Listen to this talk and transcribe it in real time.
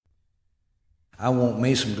I want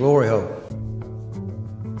me some glory hole.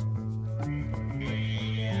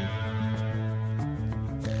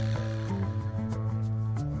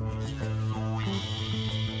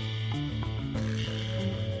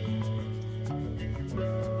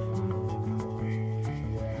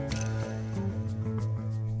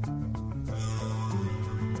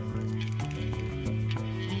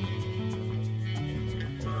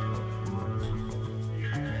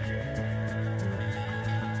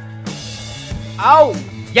 Oh,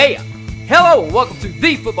 yeah. Hello and welcome to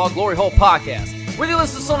the Football Glory Hole Podcast. Whether you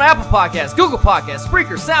listen to us on Apple Podcasts, Google Podcasts,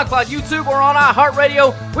 Spreaker, SoundCloud, YouTube, or on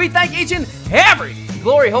iHeartRadio, we thank each and every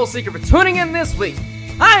Glory Hole Seeker for tuning in this week.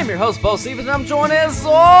 I am your host, Bo Stevens, and I'm joined as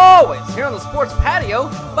always here on the sports patio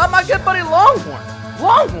by my good buddy Longhorn.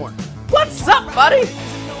 Longhorn, what's up, buddy?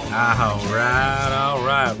 All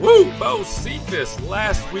right. Woo, Bo Cephas.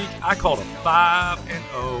 Last week I called a 5-0,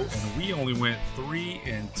 and we only went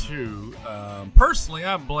 3-2. Personally,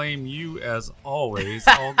 I blame you as always.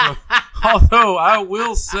 although I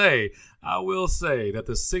will say that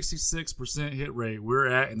the 66% hit rate we're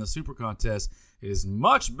at in the Super Contest is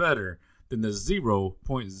much better than the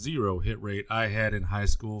 0.0 hit rate I had in high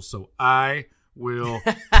school. So I will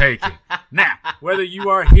take it. Now, whether you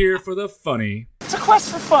are here for the funny. It's a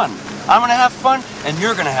quest for fun. I'm going to have fun, and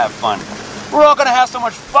you're going to have fun. We're all going to have so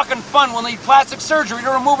much fucking fun we'll need plastic surgery to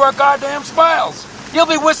remove our goddamn smiles. You'll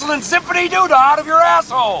be whistling zippity-doo-dah out of your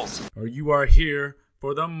assholes. Or you are here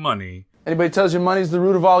for the money. Anybody tells you money's the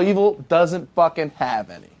root of all evil doesn't fucking have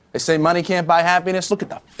any. They say money can't buy happiness. Look at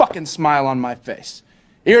the fucking smile on my face.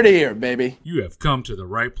 Ear to ear, baby. You have come to the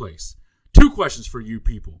right place. 2 questions for you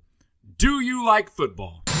people. Do you like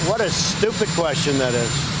football? What a stupid question that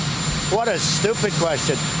is. What a stupid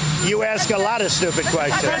question. You ask a lot of stupid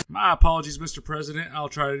questions. My apologies, Mr. President. I'll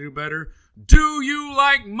try to do better. Do you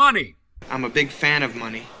like money? I'm a big fan of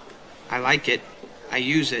money. I like it. I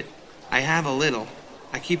use it. I have a little.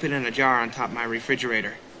 I keep it in a jar on top of my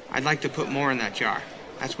refrigerator. I'd like to put more in that jar.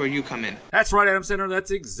 That's where you come in. That's right, Adam Center.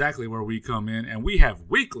 That's exactly where we come in. And we have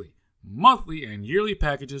weekly, monthly, and yearly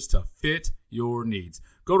packages to fit your needs.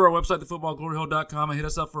 Go to our website, thefootballgloryhole.com, and hit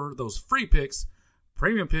us up for those free picks,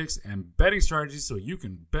 premium picks, and betting strategies so you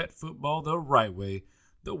can bet football the right way,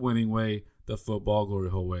 the winning way, the Football Glory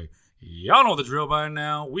Hole way. Y'all know the drill by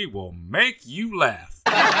now. We will make you laugh.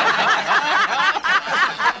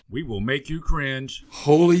 We will make you cringe.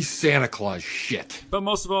 Holy Santa Claus shit. But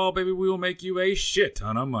most of all, baby, we will make you a shit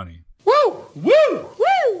ton of money. Woo! Woo!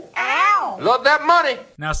 Woo! Ow! Love that money.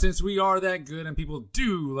 Now, since we are that good and people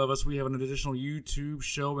do love us, we have an additional YouTube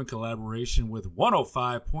show in collaboration with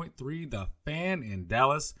 105.3 The Fan in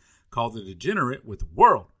Dallas called The Degenerate with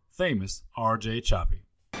world-famous R.J. Choppy.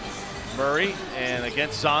 Murray, and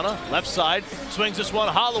against Zana, left side, swings this one,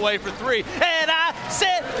 Holloway for 3, and I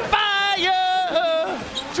set fire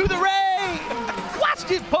to the rain.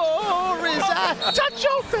 Watched it pour as I touch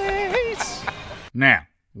your face. Now,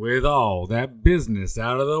 with all that business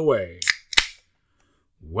out of the way,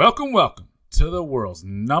 welcome to the world's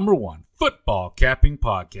 #1 football capping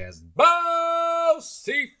podcast. Bo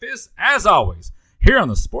Cephas, as always, here on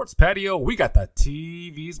the sports patio, we got the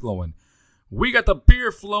TVs glowing. We got the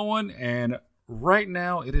beer flowing, and right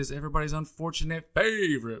now it is everybody's unfortunate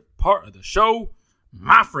favorite part of the show.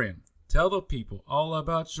 My friend, tell the people all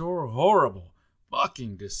about your horrible,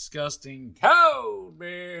 fucking disgusting, cold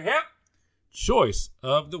beer choice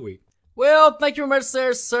of the week. Well, thank you very much,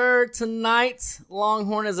 sir. Tonight,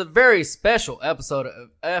 Longhorn is a very special episode of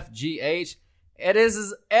FGH. It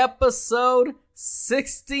is episode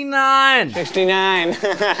 69. 69.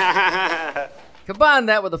 Combine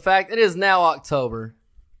that with the fact it is now October.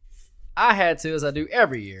 I had to, as I do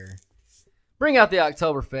every year, bring out the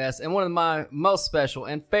Oktoberfest and one of my most special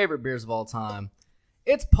and favorite beers of all time.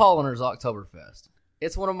 It's Polliner's Oktoberfest.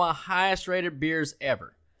 It's one of my highest rated beers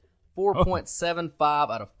ever. 4.75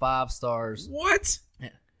 out of 5 stars. What?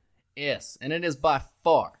 Yes, and it is by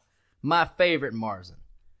far my favorite Marzen.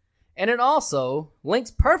 And it also links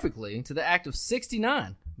perfectly to the act of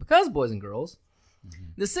 69. Because, boys and girls,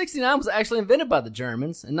 the 69 was actually invented by the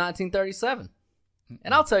Germans in 1937.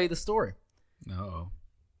 And I'll tell you the story. Uh-oh.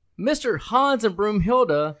 Mr. Hans and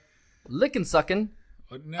Brumhilde Lickensucken.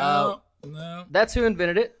 No. That's who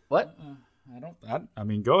invented it. What? I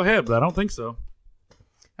mean, go ahead, but I don't think so.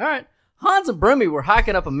 All right. Hans and Brummy were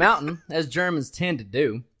hiking up a mountain, as Germans tend to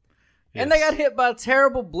do. Yes. And they got hit by a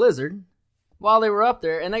terrible blizzard while they were up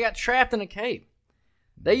there, and they got trapped in a cave.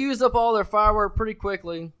 They used up all their firewood pretty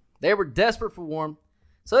quickly. They were desperate for warmth,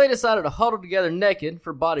 so they decided to huddle together naked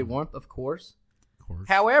for body warmth, of course.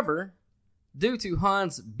 However, due to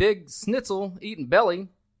Hans' big schnitzel-eating belly,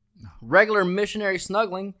 regular missionary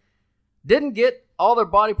snuggling didn't get all their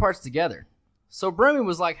body parts together. So Broomy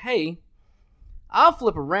was like, hey, I'll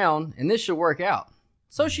flip around and this should work out.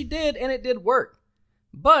 So she did, and it did work.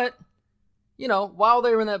 But, while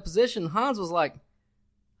they were in that position, Hans was like,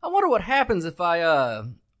 I wonder what happens if I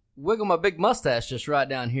wiggle my big mustache just right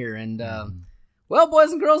down here. And, well,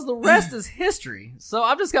 boys and girls, the rest is history. So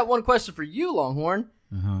I've just got one question for you, Longhorn.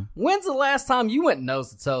 Uh-huh. When's the last time you went nose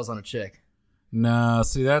to toes on a chick? Nah,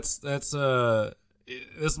 see, that's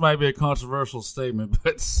this might be a controversial statement,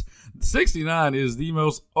 but 69 is the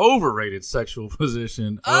most overrated sexual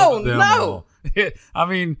position of them all. I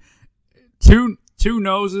mean, two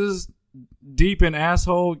noses deep in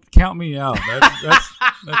asshole, count me out.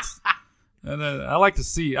 That's and I like to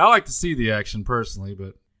see the action personally,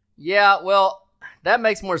 but yeah, well, that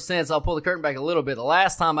makes more sense. I'll pull the curtain back a little bit. The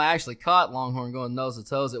last time I actually caught Longhorn going nose to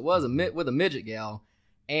toes, it was with a midget gal,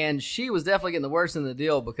 and she was definitely getting the worst in the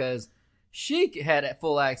deal because she had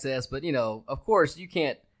full access, but of course you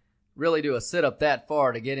can't really do a sit-up that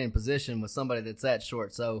far to get in position with somebody that's that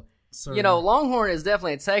short. So, Longhorn is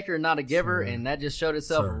definitely a taker and not a giver, and that just showed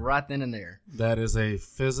itself right then and there. That is a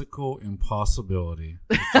physical impossibility.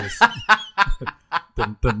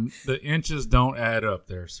 The inches don't add up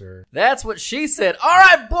there, sir. That's what she said. All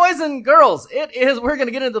right, boys and girls, we're going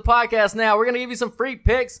to get into the podcast now. We're going to give you some free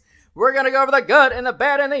picks. We're going to go over the good and the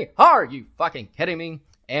bad and the are you fucking kidding me?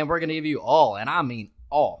 And we're going to give you all, and I mean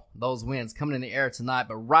all, those wins coming in the air tonight.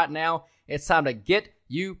 But right now, it's time to get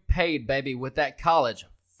you paid, baby, with that college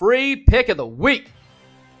free pick of the week.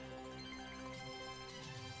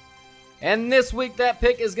 And this week, that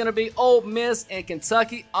pick is going to be Ole Miss and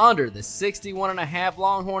Kentucky under the 61.5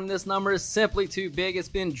 Longhorn. This number is simply too big. It's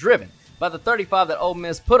been driven by the 35 that Ole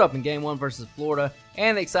Miss put up in Game 1 versus Florida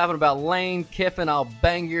and the excitement about Lane Kiffin, I'll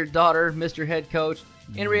bang your daughter, Mr. Head Coach.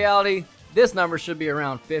 In reality, this number should be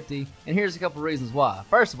around 50, and here's a couple reasons why.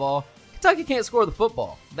 First of all, Kentucky can't score the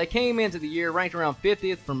football. They came into the year ranked around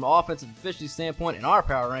 50th from an offensive efficiency standpoint in our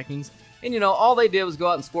power rankings, and all they did was go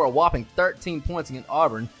out and score a whopping 13 points against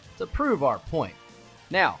Auburn to prove our point.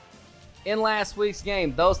 Now, in last week's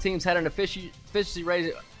game, those teams had an efficiency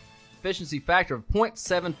factor of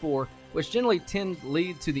 0.74, which generally tend to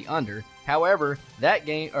lead to the under. However, that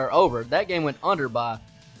game went under by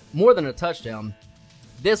more than a touchdown.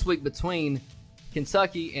 This week between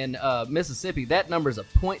Kentucky and Mississippi, that number is a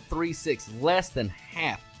 0.36, less than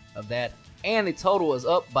half of that. And the total is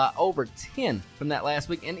up by over 10 from that last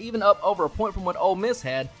week, and even up over a point from what Ole Miss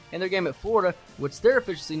had in their game at Florida, which their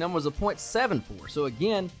efficiency number was a 0.74. So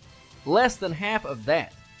again, less than half of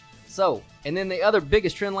that. So, and then the other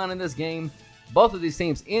biggest trend line in this game, both of these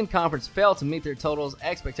teams in conference failed to meet their totals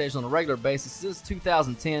expectations on a regular basis since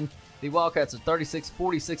 2010. The Wildcats are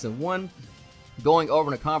 36-46-1. Going over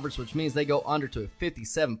in a conference, which means they go under to a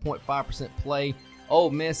 57.5% play. Ole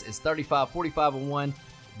Miss is 35-45-1.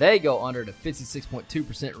 They go under to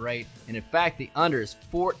 56.2% rate. And in fact, the under is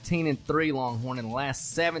 14-3 Longhorn in the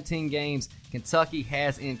last 17 games Kentucky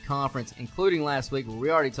has in conference, including last week where we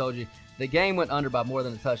already told you the game went under by more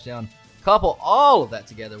than a touchdown. Couple all of that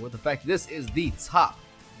together with the fact that this is the top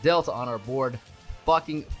delta on our board.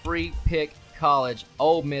 Fucking free pick college.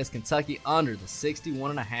 Ole Miss, Kentucky under the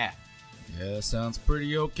 61.5. Yeah, that sounds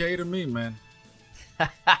pretty okay to me, man. All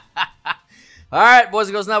right, boys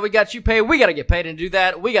and girls, now we got you paid. We got to get paid, and to do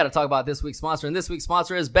that, we got to talk about this week's sponsor, and this week's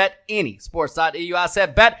sponsor is BetAnySports.eu. I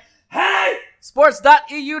said bet. Hey!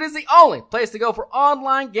 Sports.eu is the only place to go for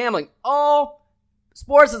online gambling. All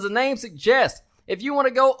sports, as the name suggests. If you want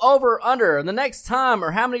to go over or under the next time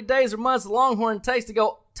or how many days or months the Longhorn takes to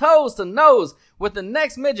go toes to nose with the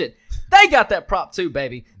next midget, they got that prop too,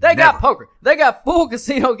 baby. They got poker. They got full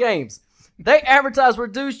casino games. They advertise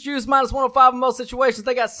reduced juice minus 105 in most situations.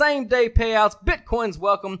 They got same-day payouts. Bitcoin's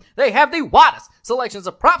welcome. They have the widest selections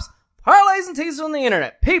of props, parlays, and teasers on the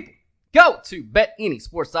internet. People, go to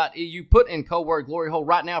BetAnySports.eu. Put in code word Glory Hole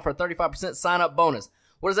right now for a 35% sign-up bonus.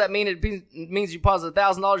 What does that mean? It means you deposit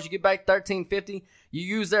 $1,000, you get back $1,350. You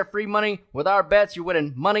use their free money with our bets. You're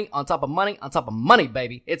winning money on top of money on top of money,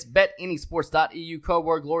 baby. It's BetAnySports.eu. Code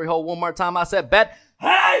word Glory Hole. One more time, I said bet.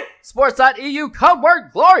 Hey! Sports.eu. Code word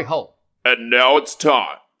Glory Hole. And now it's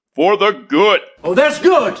time for the good. Oh, that's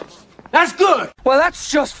good. That's good. Well,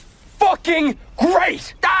 that's just fucking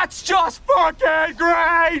great. That's just fucking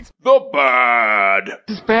great. The bad.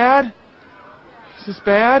 Is this bad? Is this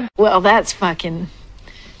bad? Well, that's fucking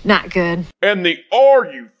not good. And the are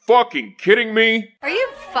you fucking kidding me? Are you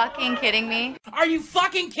fucking kidding me? Are you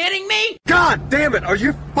fucking kidding me? God damn it, are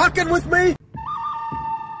you fucking with me?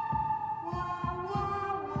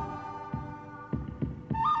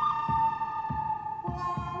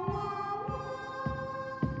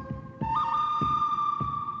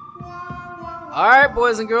 All right,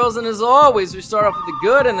 boys and girls, and as always, we start off with the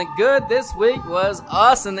good, and the good this week was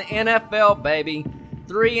us in the NFL, baby.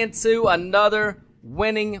 3-2, another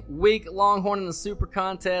winning week. Longhorn in the Super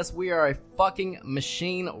Contest. We are a fucking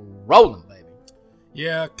machine rolling, baby.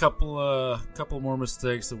 Yeah, a couple more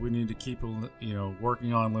mistakes that we need to keep,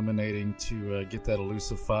 working on eliminating to get that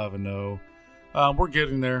elusive 5-0. We're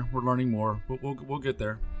getting there. We're learning more, but we'll get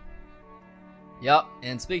there. Yep,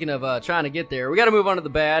 and speaking of trying to get there, we got to move on to the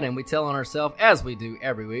bad, and we tell on ourselves, as we do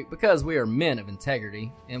every week, because we are men of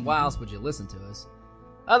integrity, and why else would you listen to us?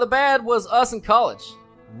 The bad was us in college.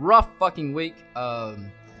 Rough fucking week. To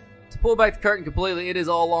pull back the curtain completely, it is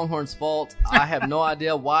all Longhorn's fault. I have no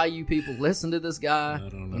idea why you people listen to this guy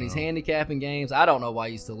when he's handicapping games. I don't know why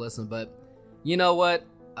you still listen, but you know what?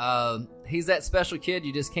 He's that special kid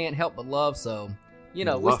you just can't help but love, so,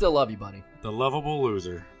 we still love you, buddy. The lovable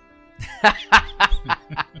loser.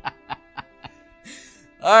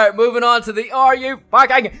 All right, moving on to the Are You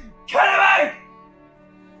Fucking Kidding Me?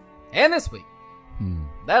 And this week,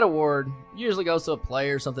 that award usually goes to a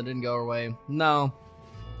player, something didn't go our way. No,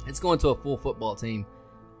 it's going to a full football team.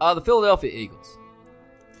 The Philadelphia Eagles.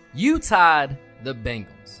 You tied the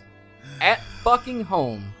Bengals at fucking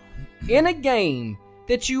home in a game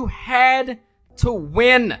that you had to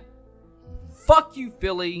win. Fuck you,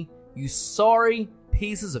 Philly, you sorry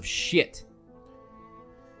pieces of shit.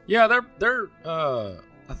 Yeah, they're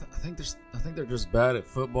I think they're just bad at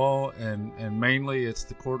football, and mainly it's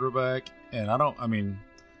the quarterback. And I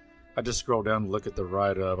just scroll down and look at the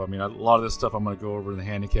write-up. A lot of this stuff I'm going to go over in the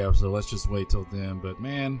handicap, so let's just wait till then. But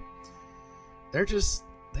man, they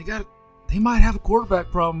might have a quarterback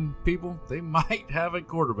problem, people. They might have a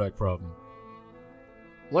quarterback problem.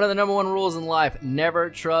 One of the number one rules in life: never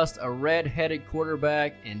trust a red-headed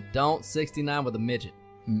quarterback, and don't 69 with a midget.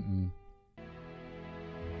 Mm-mm.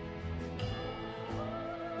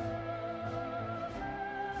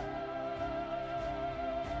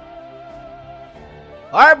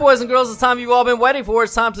 All right, boys and girls, it's time you've all been waiting for.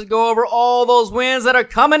 It's time to go over all those wins that are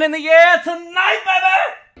coming in the air tonight,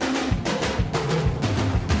 baby!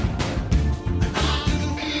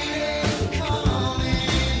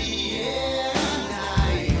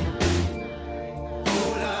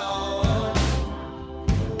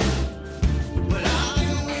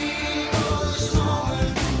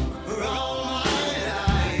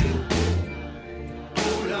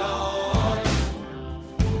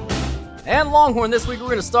 And Longhorn, this week we're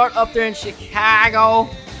going to start up there in Chicago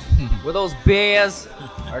where those Bears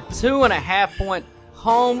are 2.5-point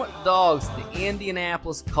home dogs, the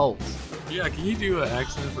Indianapolis Colts. Yeah, can you do an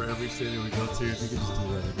accent for every city we go to? If you could just do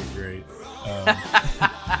that, it'd be great.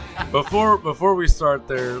 Before we start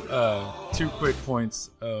there, 2 quick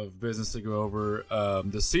points of business to go over.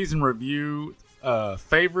 The season review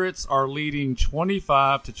favorites are leading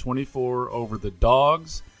 25-24 over the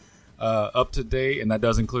Dogs. Up to date, and that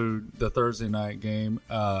does include the Thursday night game.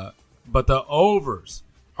 But the overs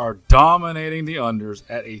are dominating the unders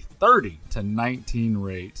at a 30-19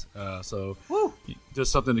 rate. So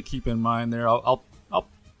just something to keep in mind there. I'll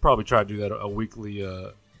probably try to do that a weekly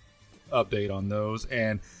update on those.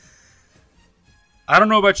 And I don't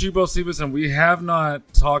know about you, Bo Stevenson. We have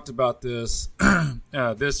not talked about this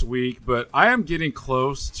this week, but I am getting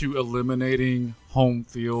close to eliminating home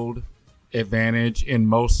field advantage in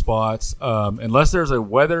most spots, unless there's a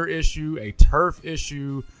weather issue, a turf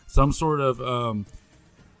issue, some sort of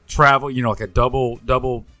travel, like a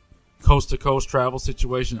double coast to coast travel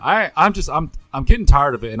situation. I'm getting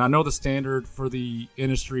tired of it, and I know the standard for the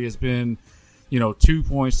industry has been 2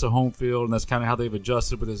 points to home field, and that's kind of how they've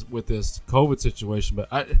adjusted with this COVID situation. But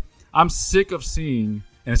I'm sick of seeing,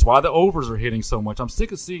 and it's why the overs are hitting so much. I'm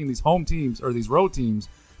sick of seeing these home teams or these road teams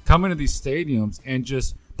come into these stadiums and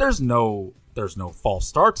just there's no false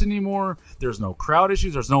starts anymore. There's no crowd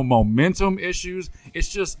issues. There's no momentum issues. It's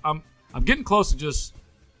just I'm getting close to just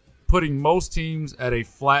putting most teams at a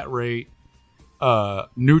flat rate,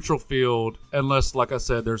 neutral field, unless, like I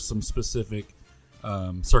said, there's some specific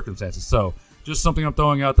circumstances. So just something I'm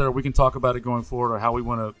throwing out there. We can talk about it going forward or how we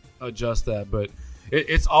want to adjust that. But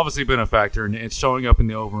it's obviously been a factor, and it's showing up in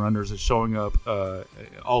the over-unders. It's showing up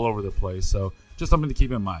all over the place. So just something to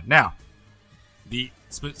keep in mind. Now,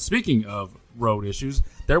 speaking of road issues,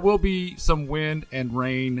 there will be some wind and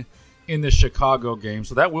rain in the Chicago game,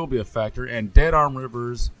 so that will be a factor. And Dead Arm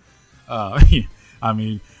Rivers, we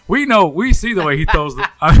see the way he throws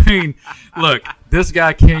look, this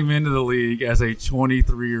guy came into the league as a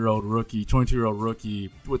 22-year-old rookie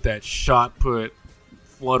with that shot put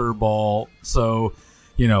flutter ball. So,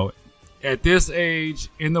 at this age,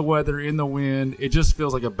 in the weather, in the wind, it just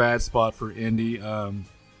feels like a bad spot for Indy.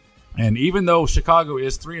 And even though Chicago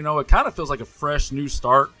is 3-0, it kind of feels like a fresh new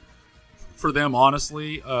start for them,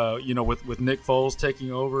 honestly, with Nick Foles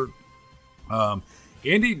taking over.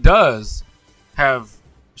 Indy does have,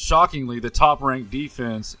 shockingly, the top-ranked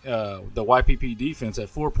defense, the YPP defense, at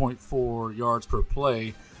 4.4 yards per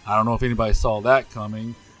play. I don't know if anybody saw that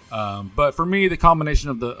coming. But for me, the combination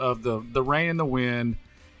of the rain and the wind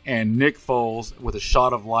and Nick Foles with a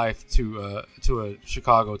shot of life to a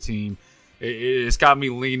Chicago team, it's got me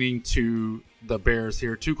leaning to the Bears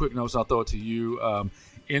here. 2 quick notes, I'll throw it to you.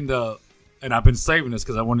 And I've been saving this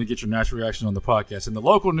because I wanted to get your natural reaction on the podcast. In the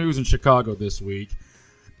local news in Chicago this week,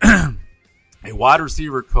 a wide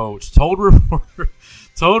receiver coach told reporters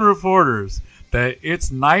that it's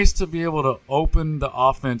nice to be able to open the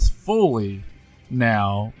offense fully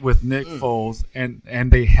now with Nick Foles,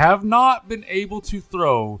 and they have not been able to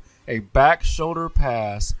throw a back shoulder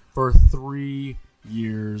pass for 3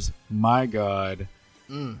 years. My God.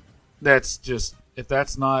 That's just, if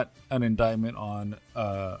that's not an indictment on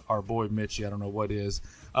our boy Mitchie, I don't know what is.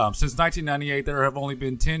 Since 1998, there have only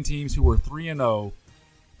been 10 teams who were 3-0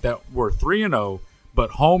 but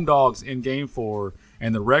home dogs in Game 4,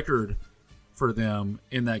 and the record for them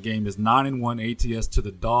in that game is 9-1 ATS to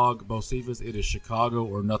the dog. Bocephus, it is Chicago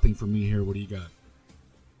or nothing for me here. What do you got?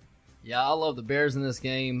 Yeah, I love the Bears in this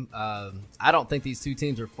game. I don't think these two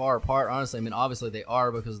teams are far apart, honestly. I mean, obviously they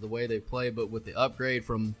are because of the way they play, but with the upgrade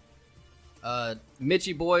from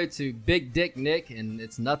Mitchie Boy to Big Dick Nick, and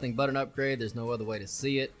it's nothing but an upgrade. There's no other way to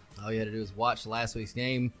see it. All you had to do is watch last week's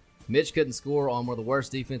game. Mitch couldn't score on one of the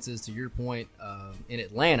worst defenses, to your point, in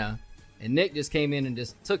Atlanta, and Nick just came in and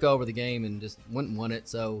just took over the game and just went and won it.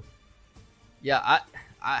 So, yeah,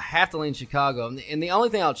 I have to lean Chicago. And the only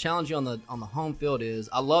thing I'll challenge you on the home field is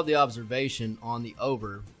I love the observation on the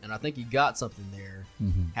over, and I think you got something there.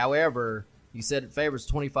 However, you said it favors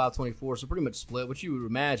 25-24, so pretty much split, which you would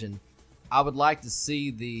imagine. I would like to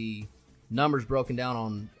see the numbers broken down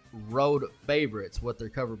on road favorites, what their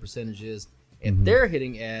cover percentage is. If they're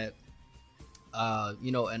hitting at,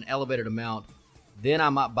 an elevated amount, then I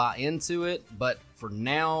might buy into it. But for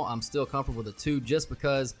now, I'm still comfortable with a 2 just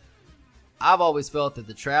because I've always felt that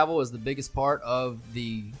the travel is the biggest part of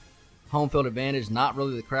the home field advantage, not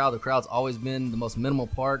really the crowd. The crowd's always been the most minimal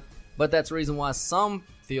part. But that's the reason why some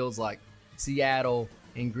fields like Seattle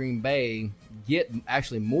and Green Bay get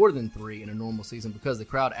actually more than 3 in a normal season because the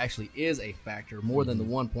crowd actually is a factor, more than the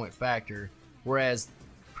 1-point factor. Whereas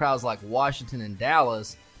crowds like Washington and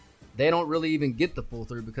Dallas, they don't really even get the full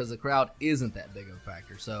 3 because the crowd isn't that big of a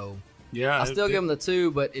factor. So yeah, I still give them the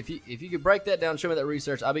 2, but if you could break that down, show me that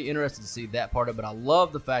research, I'd be interested to see that part of it. But I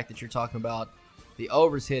love the fact that you're talking about the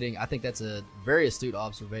overs hitting. I think that's a very astute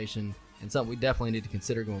observation and something we definitely need to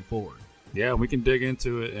consider going forward. Yeah, we can dig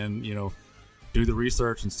into it and, do the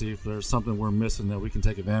research and see if there's something we're missing that we can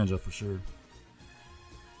take advantage of for sure.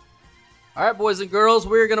 All right, boys and girls,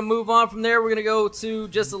 we're going to move on from there. We're going to go to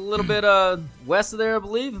just a little bit west of there, I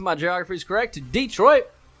believe, if my geography is correct, to Detroit.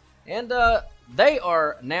 And they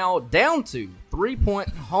are now down to 3-point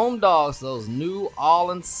home dogs, those New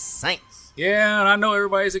Orleans Saints. Yeah, and I know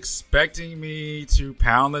everybody's expecting me to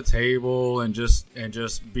pound the table and just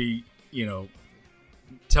be,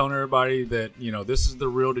 telling everybody that, this is the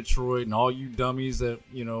real Detroit and all you dummies that,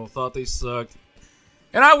 thought they sucked.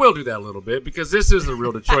 And I will do that a little bit because this is the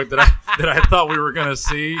real Detroit that I thought we were going to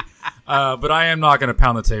see. But I am not going to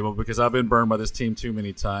pound the table because I've been burned by this team too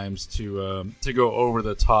many times to go over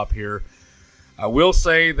the top here. I will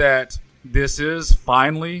say that this is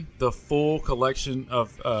finally the full collection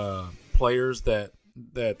of players that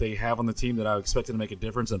they have on the team that I expected to make a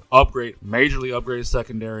difference and majorly upgraded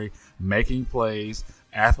secondary, making plays,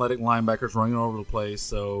 athletic linebackers running all over the place.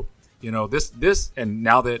 So, this and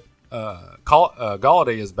now that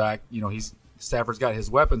Galladay is back, Stafford's got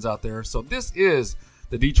his weapons out there. So this is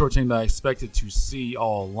the Detroit team that I expected to see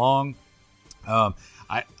all along.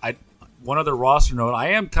 One other roster note, I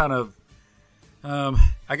am kind of,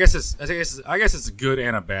 I guess it's a good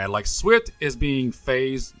and a bad. Like Swift is being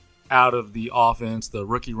phased out of the offense, the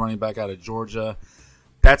rookie running back out of Georgia.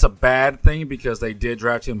 That's a bad thing because they did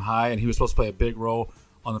draft him high and he was supposed to play a big role.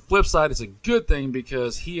 On the flip side, it's a good thing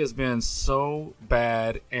because he has been so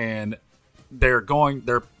bad, and they're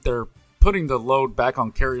putting the load back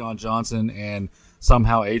on Kerryon Johnson, and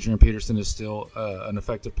somehow Adrian Peterson is still an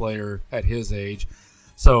effective player at his age.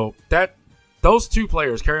 So those two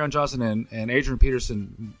players, Kerryon Johnson and Adrian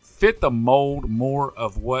Peterson, fit the mold more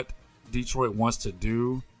of what Detroit wants to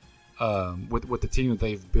do with the team that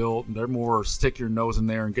they've built. They're more stick your nose in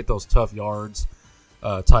there and get those tough yards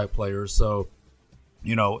type players. So,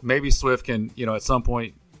 maybe Swift can, at some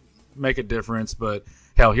point make a difference. But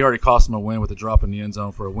Hell, he already cost him a win with a drop in the end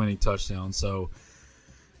zone for a winning touchdown. So,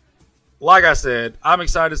 like I said, I'm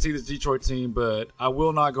excited to see this Detroit team, but I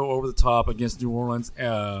will not go over the top against New Orleans.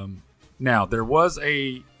 Now, there was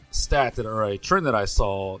a stat or a trend that I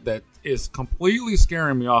saw that is completely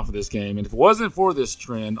scaring me off of this game. And if it wasn't for this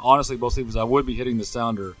trend, honestly, both Stevens, I would be hitting the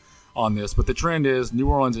sounder on this. But the trend is New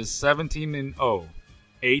Orleans is 17-0.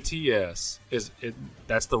 ATS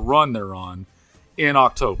that's the run they're on in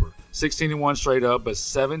October. 16-1 straight up, but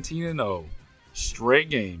 17-0 straight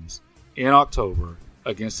games in October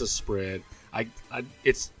against the spread.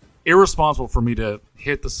 It's irresponsible for me to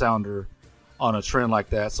hit the sounder on a trend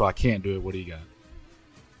like that, so I can't do it. What do you got?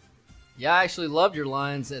 Yeah, I actually loved your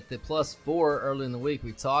lines at the +4 early in the week.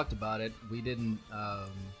 We talked about it. We didn't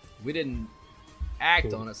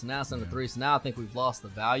act on it, so now it's under 3. So now I think we've lost the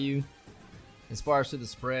value as far as to the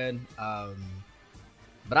spread.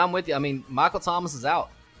 But I'm with you. I mean, Michael Thomas is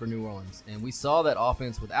out for New Orleans, and we saw that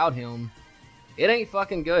offense without him. It ain't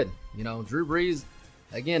fucking good. You know, Drew Brees,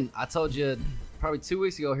 again, I told you probably 2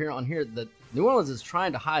 weeks ago here that New Orleans is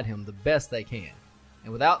trying to hide him the best they can.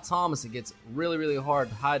 And without Thomas, it gets really, really hard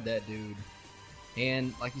to hide that dude.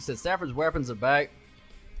 And like you said, Stafford's weapons are back.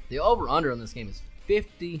 The over-under on this game is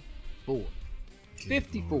 54.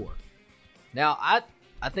 54. Now, I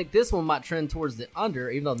think this one might trend towards the under,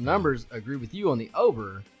 even though the numbers agree with you on the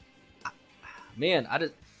over.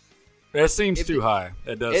 That seems too high.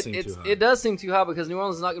 It does seem too high. It does seem too high because New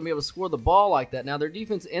Orleans is not going to be able to score the ball like that. Now, their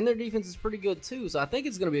defense is pretty good too, so I think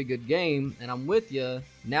it's going to be a good game, and I'm with you.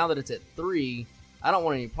 Now that it's at 3, I don't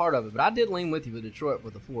want any part of it, but I did lean with you with Detroit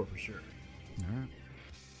with the 4 for sure.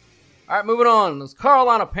 All right, moving on. Those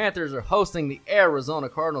Carolina Panthers are hosting the Arizona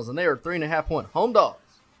Cardinals, and they are 3.5-point home dogs.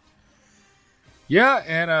 Yeah,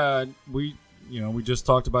 and we just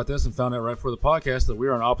talked about this and found out right before the podcast that we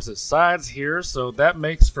are on opposite sides here, so that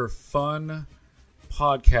makes for fun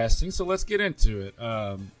podcasting. So let's get into it.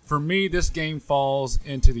 For me, this game falls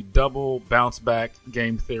into the double bounce back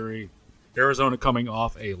game theory. Arizona coming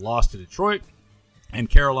off a loss to Detroit, and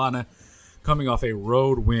Carolina coming off a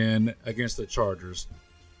road win against the Chargers.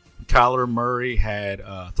 Kyler Murray had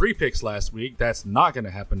 3 picks last week. That's not going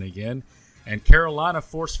to happen again. And Carolina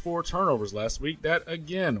forced 4 turnovers last week. That,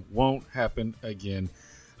 again, won't happen again.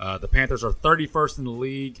 The Panthers are 31st in the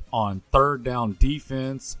league on third down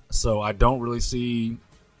defense, so I don't really see,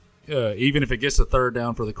 even if it gets to third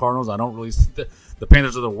down for the Cardinals, I don't really see the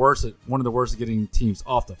Panthers are one of the worst at getting teams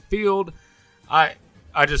off the field.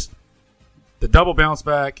 The double bounce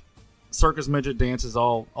back, circus midget dances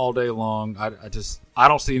all day long. I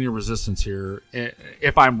don't see any resistance here.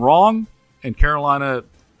 If I'm wrong and Carolina,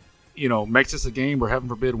 makes this a game where heaven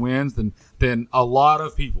forbid wins, then a lot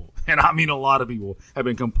of people, and I mean a lot of people, have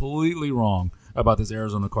been completely wrong about this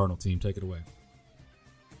Arizona Cardinal team. Take it away.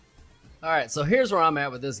 All right, so here's where I'm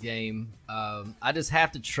at with this game. I just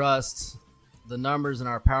have to trust the numbers in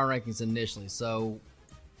our power rankings initially. So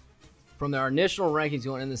from our initial rankings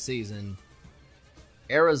going into the season,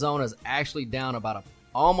 Arizona is actually down about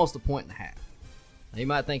almost 1.5 points. Now you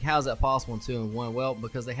might think, how's that possible in 2-1? Well,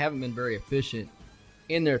 because they haven't been very efficient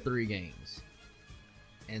in their 3 games.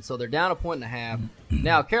 And so they're down 1.5 points.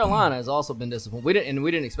 Now, Carolina has also been disappointed.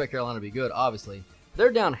 We didn't expect Carolina to be good, obviously.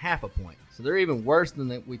 They're down 0.5 point. So they're even worse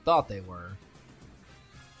than we thought they were.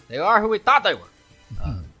 They are who we thought they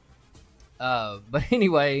were. But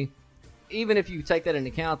anyway, even if you take that into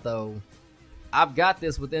account, though, I've got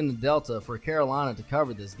this within the delta for Carolina to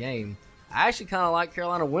cover this game. I actually kind of like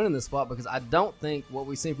Carolina winning this spot because I don't think what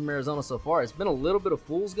we've seen from Arizona so far, it's been a little bit of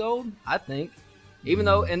fool's gold, I think. Even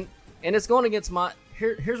though, and it's going against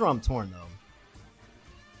here's where I'm torn, though.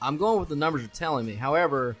 I'm going with the numbers are telling me.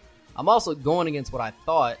 However, I'm also going against what I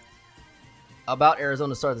thought about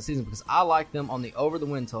Arizona to start the season because I like them on the over the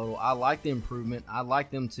win total. I like the improvement. I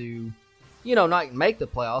like them to, not make the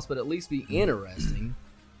playoffs, but at least be interesting.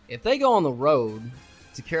 If they go on the road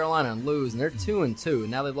to Carolina and lose, and they're 2-2,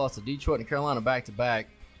 and now they've lost to Detroit and Carolina back-to-back,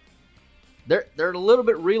 they're a little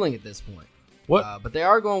bit reeling at this point. What? But they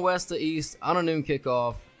are going west to east on a noon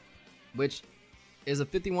kickoff, which is a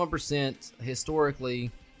 51%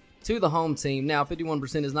 historically to the home team. Now,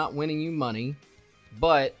 51% is not winning you money,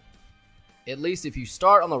 but at least if you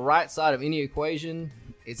start on the right side of any equation,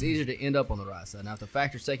 it's easier to end up on the right side. Now, if the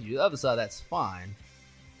factors take you to the other side, that's fine.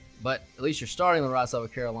 But at least you're starting on the right side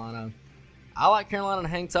with Carolina. I like Carolina to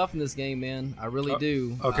hang tough in this game, man. I really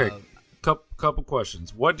do. Okay, couple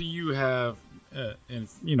questions. What do you have? And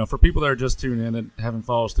for people that are just tuning in and haven't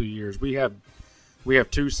followed us through years, we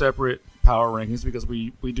have 2 separate power rankings because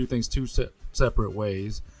we do things 2 separate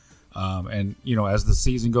ways. And as the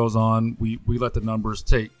season goes on, we let the numbers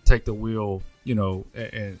take the wheel,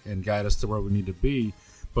 and guide us to where we need to be.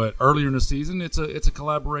 But earlier in the season, it's a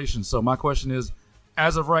collaboration. So my question is,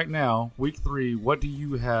 as of right now, week 3, what do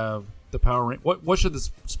you have the power rank? What should the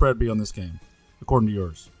spread be on this game, according to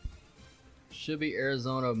yours? Should be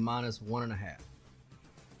Arizona minus 1.5.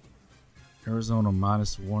 Arizona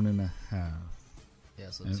minus 1.5. Yeah,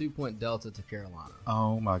 so 2-point delta to Carolina.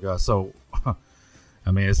 Oh my God! So,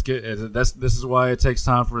 I mean, it's good. This is why it takes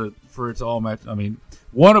time for it to all match. I mean,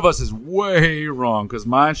 one of us is way wrong because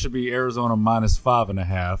mine should be Arizona minus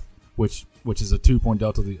 5.5, which is a 2-point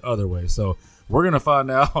delta the other way. So we're gonna find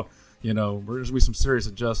out. There's gonna be some serious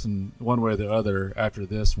adjusting one way or the other after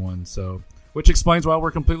this one. So, which explains why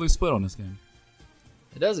we're completely split on this game.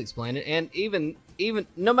 It does explain it, and even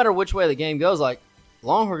no matter which way the game goes, like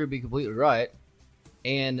Longhorn could be completely right,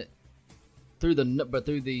 and through the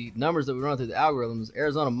numbers that we run through the algorithms,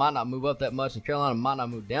 Arizona might not move up that much, and Carolina might not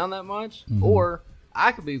move down that much, or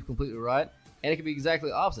I could be completely right, and it could be exactly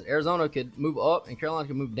the opposite. Arizona could move up, and Carolina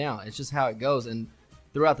could move down. It's just how it goes, and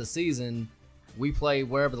throughout the season, we play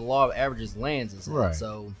wherever the law of averages lands. Right.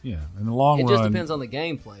 So yeah, in the long run, it just depends on the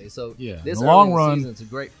gameplay. So yeah, this in the long early in the run, season, it's a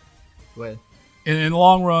great. Go ahead. In the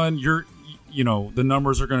long run, the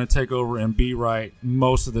numbers are going to take over and be right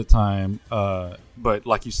most of the time. But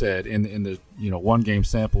like you said, in the one game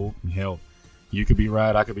sample, hell, you could be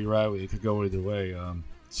right, I could be right. It could go either way.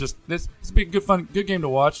 It's be a good game to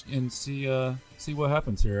watch and see what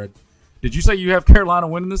happens here. Did you say you have Carolina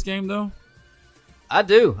winning this game though? I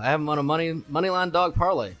do. I have them on a money line dog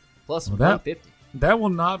parlay plus 150. That will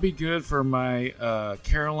not be good for my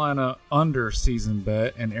Carolina under season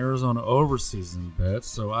bet and Arizona over season bet.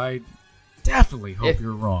 So I definitely hope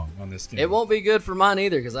you're wrong on this game. It won't be good for mine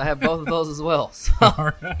either because I have both of those as well. So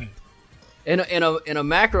all right. In a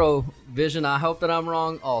macro vision, I hope that I'm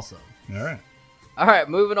wrong also. All right,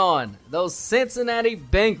 moving on. Those Cincinnati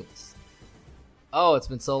Bengals. Oh, it's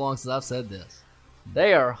been so long since I've said this.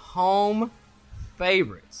 They are home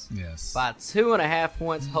favorites. Yes. By 2.5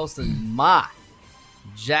 points, hosting my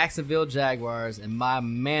Jacksonville Jaguars and my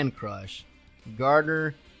man crush,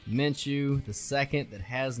 Gardner Minshew, the second that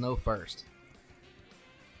has no first.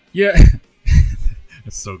 Yeah.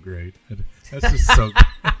 That's so great. That's just so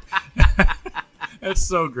that's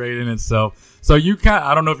so great in itself. So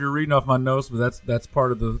I don't know if you're reading off my notes, but that's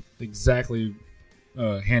part of the exactly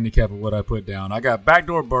handicap of what I put down. I got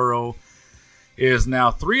Backdoor Burrow is now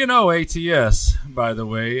 3-0 ATS, by the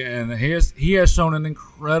way, and he has shown an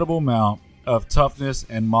incredible amount of toughness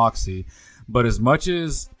and moxie. But as much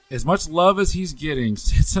love as he's getting,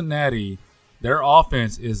 Cincinnati, their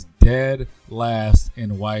offense is dead last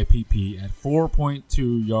in YPP at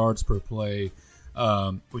 4.2 yards per play,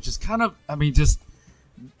 which is kind of, just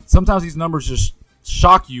sometimes these numbers just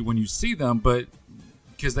shock you when you see them, but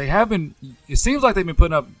because it seems like they've been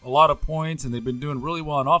putting up a lot of points and they've been doing really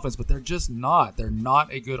well on offense, but they're just not. They're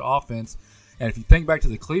not a good offense. And if you think back to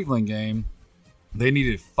the Cleveland game, they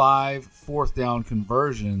needed 5 fourth-down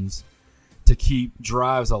conversions to keep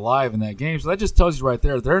drives alive in that game. So that just tells you right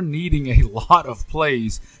there, they're needing a lot of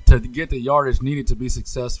plays to get the yardage needed to be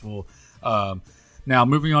successful. Now,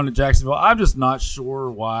 moving on to Jacksonville, I'm just not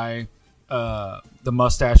sure why the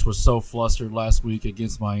mustache was so flustered last week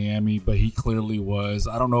against Miami, but he clearly was.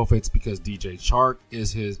 I don't know if it's because DJ Chark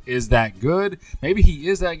is that good. Maybe he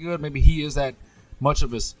is that good. Maybe he is that much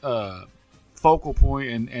of his focal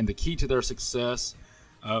point and the key to their success.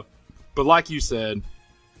 But like you said,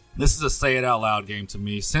 this is a say-it-out-loud game to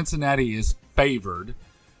me. Cincinnati is favored.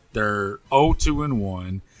 They're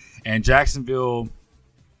 0-2-1. And Jacksonville,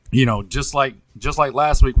 just like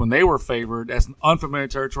last week when they were favored, that's unfamiliar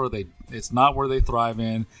territory. It's not where they thrive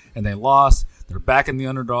in, and they lost. They're back in the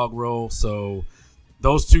underdog role. So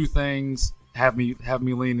those two things have me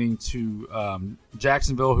leaning to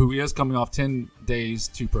Jacksonville, who is coming off 10 days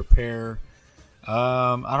to prepare.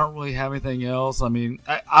 I don't really have anything else.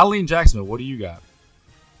 I lean Jacksonville. What do you got?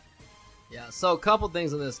 Yeah, so a couple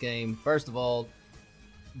things in this game. First of all,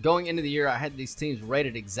 going into the year, I had these teams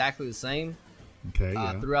rated exactly the same. Okay,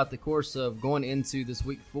 yeah. Throughout the course of going into this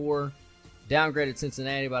week 4, downgraded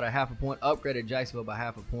Cincinnati about 0.5 point, upgraded Jacksonville by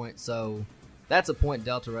 0.5 point. So that's a point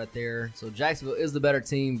delta right there. So Jacksonville is the better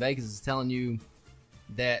team. Vegas is telling you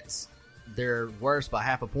that they're worse by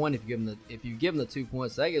 0.5 point if you give them the 2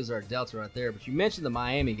 points. So that gives our delta right there. But you mentioned the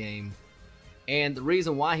Miami game, and the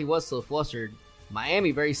reason why he was so flustered,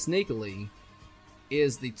 Miami very sneakily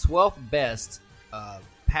is the 12th best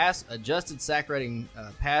pass adjusted sack rating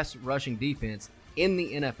pass rushing defense in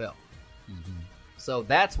the NFL. Mm-hmm. So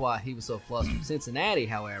that's why he was so flustered. Cincinnati,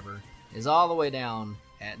 however, is all the way down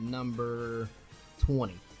at number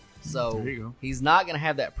 20. So There you go. he's not going to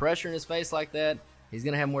have that pressure in his face like that. He's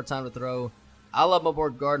going to have more time to throw. I love my boy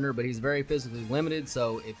Gardner, but he's very physically limited.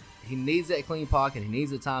 So if he needs that clean pocket, he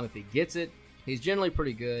needs the time. If he gets it, he's generally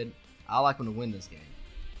pretty good. I like him to win this game.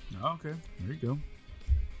 Okay, there you go.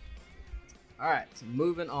 All right, so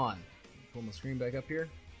moving on. Pull my screen back up here.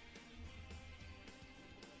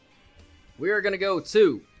 We are going to go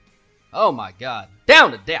to, oh my God,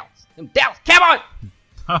 down to Dallas. Them Dallas Cowboys.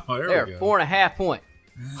 Oh, there They're we go. 4.5 point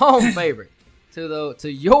home favorite to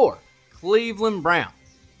your Cleveland Browns.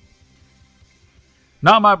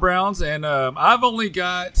 Not my Browns, and I've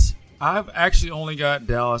actually only got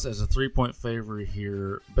Dallas as a 3-point favorite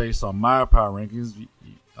here based on my power rankings.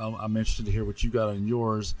 I'm interested to hear what you got on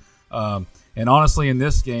yours. And honestly, in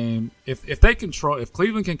this game, if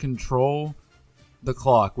Cleveland can control the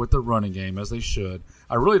clock with the running game as they should,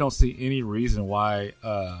 I really don't see any reason why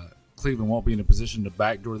Cleveland won't be in a position to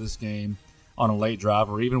backdoor this game on a late drive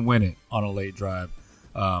or even win it on a late drive.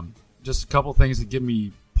 Just a couple things that give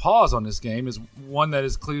me pause on this game is one that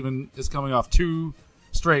is Cleveland is coming off 2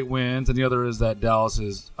 straight wins, and the other is that Dallas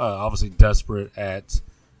is obviously desperate at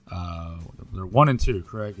they're 1-2,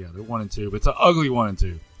 correct? Yeah, they're 1-2, but it's an ugly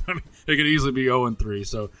 1-2. I mean, it could easily be 0-3.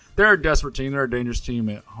 So they're a desperate team. They're a dangerous team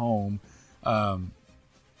at home.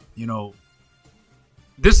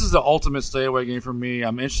 This is the ultimate stay away game for me.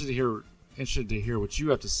 I'm interested to hear what you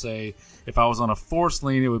have to say. If I was on a forced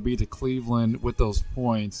lean, it would be to Cleveland with those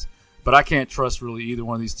points. But I can't trust really either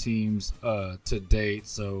one of these teams to date.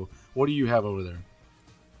 So what do you have over there?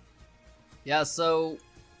 Yeah, so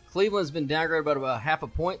Cleveland's been downgraded by about half a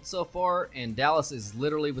point so far, and Dallas is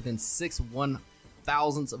literally within 6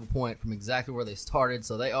 1/1000ths of a point from exactly where they started.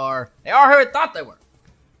 So they are who I thought they were.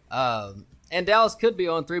 And Dallas could be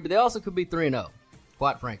 0-3, but they also could be 3-0,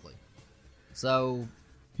 quite frankly. So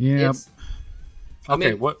yeah.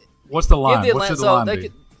 Okay, what's the line? What should the line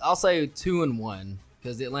be? I'll say 2-1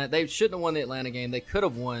 because they shouldn't have won the Atlanta game. They could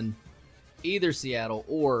have won either Seattle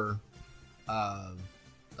or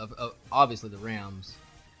obviously the Rams.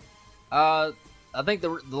 I think the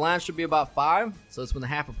line should be about 5, so it's within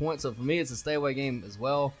half a point. So for me, it's a stay away game as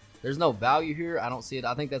well. There's no value here. I don't see it.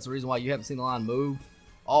 I think that's the reason why you haven't seen the line move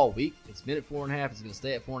all week. It's been at 4.5. It's going to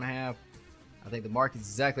stay at 4.5. I think the market's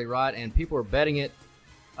exactly right, and people are betting it,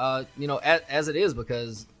 as it is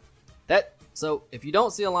because that. So if you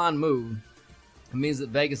don't see a line move, it means that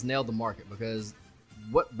Vegas nailed the market because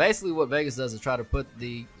what Vegas does is try to put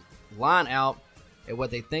the line out at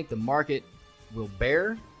what they think the market will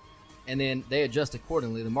bear, and then they adjust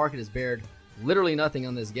accordingly. The market has bared literally nothing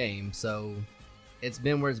on this game, so it's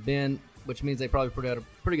been where it's been, which means they probably put out a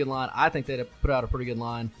pretty good line. I think they'd put out a pretty good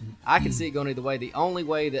line. I can see it going either way. The only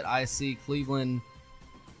way that I see Cleveland,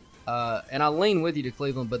 and I lean with you to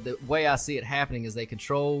Cleveland, but the way I see it happening is they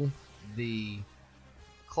control the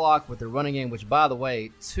clock with their running game, which, by the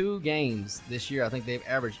way, 2 games this year, I think they've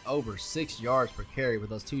averaged over 6 yards per carry with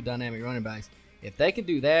those 2 dynamic running backs. If they can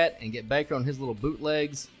do that and get Baker on his little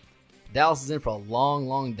bootlegs, Dallas is in for a long,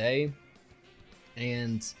 long day.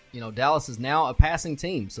 And, Dallas is now a passing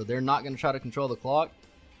team, so they're not going to try to control the clock.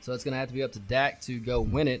 So it's going to have to be up to Dak to go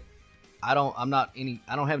win it. I don't have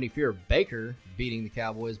any fear of Baker beating the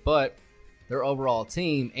Cowboys, but their overall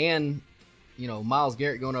team and, Myles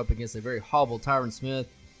Garrett going up against a very hobbled Tyron Smith,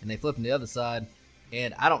 and they flip him to the other side.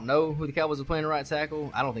 And I don't know who the Cowboys are playing at right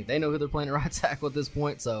tackle. I don't think they know who they're playing at right tackle at this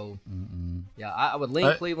point. So, yeah, I would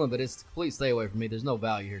lean Cleveland, but it's a complete stay away from me. There's no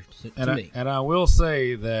value here to me. And I will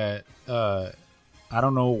say that I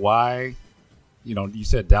don't know why, you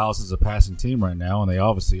said Dallas is a passing team right now, and they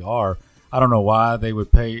obviously are. I don't know why they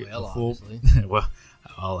would pay a full – well,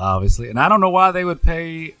 obviously. And I don't know why they would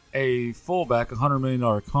pay a fullback a $100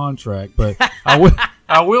 million contract, but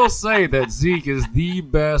I will say that Zeke is the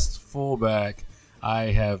best fullback I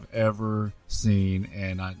have ever seen,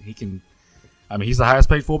 and he's the highest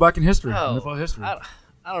paid fullback in history, NFL history.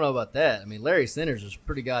 I don't know about that. I mean, Larry Sanders is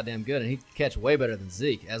pretty goddamn good, and he could catch way better than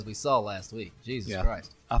Zeke, as we saw last week. Jesus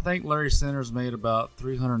Christ. I think Larry Sanders made about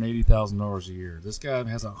 $380,000 a year. This guy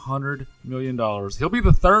has $100 million. He'll be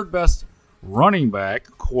the 3rd best running back,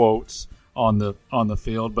 quotes, on the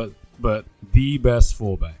field, but the best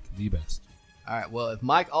fullback, the best. All right, well, if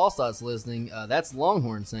Mike Allstott's listening, that's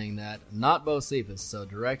Longhorn saying that, not Bo Cephas. So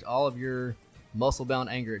direct all of your muscle-bound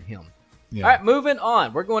anger at him. Yeah. All right, moving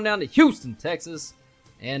on. We're going down to Houston, Texas.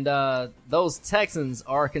 And those Texans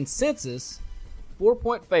are a consensus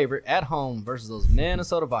 4-point favorite at home versus those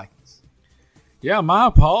Minnesota Vikings. Yeah, my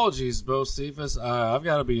apologies, Bo Cephas. I've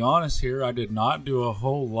got to be honest here. I did not do a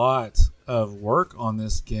whole lot of work on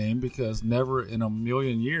this game because never in a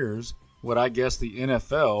million years would I guess the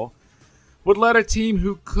NFL would let a team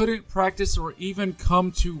who couldn't practice or even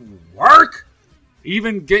come to work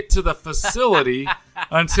even get to the facility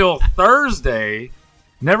until Thursday.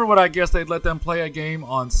 Never would I guess they'd let them play a game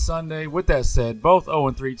on Sunday. With that said, both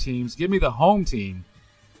 0-3 teams, give me the home team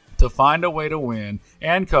to find a way to win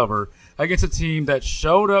and cover against a team that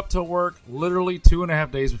showed up to work literally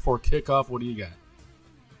 2.5 days before kickoff. What do you got?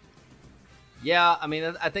 Yeah, I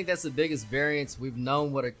mean, I think that's the biggest variance. We've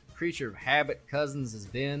known what a creature of habit Cousins has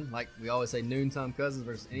been. Like we always say, noontime Cousins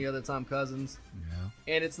versus any other time Cousins.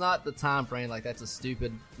 Yeah. And it's not the time frame. Like that's a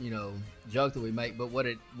stupid, joke that we make. But what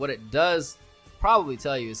it does probably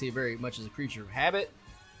tell you is he very much is a creature of habit.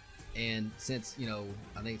 And since,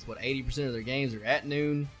 I think it's 80% of their games are at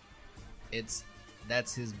noon,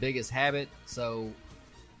 that's his biggest habit. So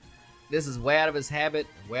this is way out of his habit,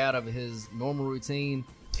 way out of his normal routine.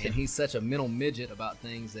 And he's such a mental midget about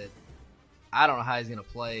things that I don't know how he's going to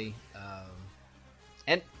play.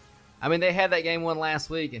 And I mean, they had that game won last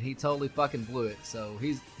week, and he totally fucking blew it. So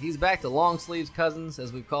he's back to long sleeves Cousins,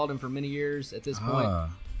 as we've called him for many years at this point.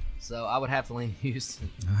 So I would have to lean Houston.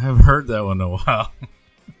 I haven't heard that one in a while.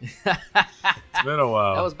 It's been a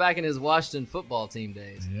while. That was back in his Washington football team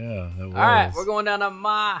days. Yeah, that was. All right, we're going down to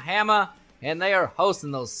Miami, and they are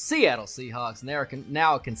hosting those Seattle Seahawks, and they are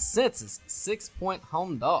now a consensus 6-point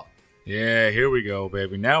home dog. Yeah, here we go,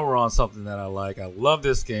 baby. Now we're on something that I like. I love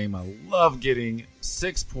this game. I love getting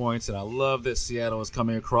 6 points, and I love that Seattle is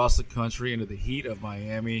coming across the country into the heat of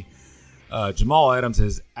Miami. Jamal Adams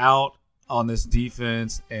is out on this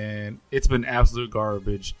defense, and it's been absolute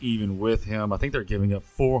garbage even with him. I think they're giving up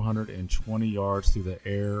 420 yards through the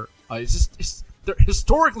air. They're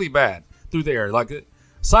historically bad through the air. Like,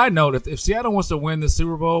 side note, if Seattle wants to win the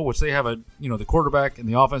Super Bowl, which they have the quarterback and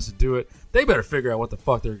the offense to do it, they better figure out what the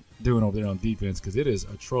fuck they're doing over there on defense, because it is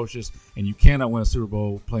atrocious, and you cannot win a Super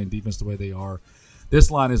Bowl playing defense the way they are.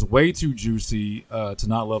 This line is way too juicy to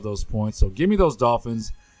not love those points. So give me those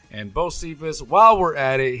Dolphins. And Bo Cephas, while we're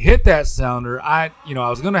at it, hit that sounder. I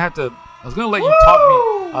was gonna let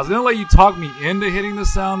you talk me into hitting the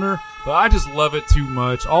sounder, but I just love it too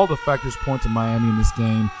much. All the factors point to Miami in this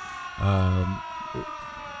game.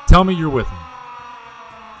 Tell me you're with me.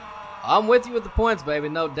 I'm with you with the points, baby,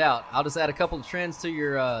 no doubt. I'll just add a couple of trends to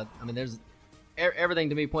your. There's everything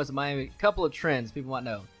to me points to Miami. A couple of trends people might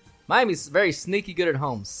know. Miami's very sneaky good at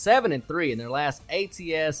home, 7-3 in their last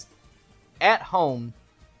ATS at home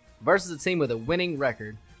versus a team with a winning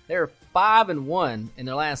record. They're 5-1 in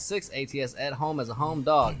their last 6 ATS at home as a home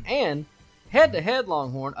dog. And head-to-head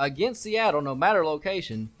Longhorn against Seattle, no matter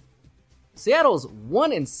location, Seattle's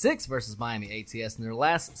 1-6 versus Miami ATS in their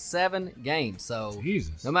last 7 games. So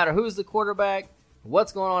no matter who's the quarterback,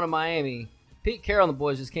 what's going on in Miami, Pete Carroll and the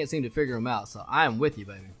boys just can't seem to figure them out. So I am with you,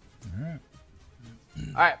 baby.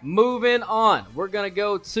 All right, moving on. We're going to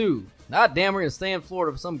go to, we're going to stay in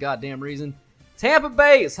Florida for some goddamn reason. Tampa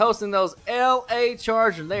Bay is hosting those L.A.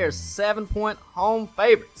 Chargers. They are 7-point home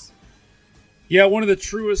favorites. Yeah, one of the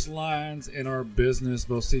truest lines in our business,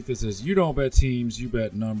 Bo Cephas, is you don't bet teams, you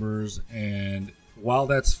bet numbers. And while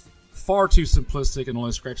that's far too simplistic and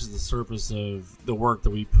only scratches the surface of the work that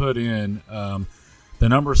we put in, the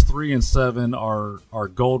numbers 3 and 7 are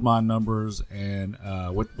gold mine numbers. And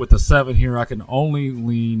with the 7 here, I can only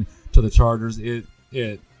lean to the Chargers. It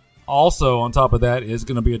also, on top of that, is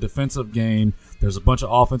going to be a defensive game. There's a bunch of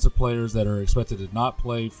offensive players that are expected to not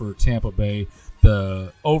play for Tampa Bay.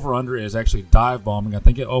 The over-under is actually dive bombing. I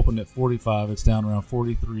think it opened at 45. It's down around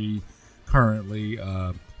 43 currently.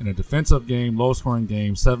 In a defensive game, low-scoring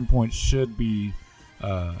game, 7 points should be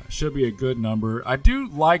a good number. I do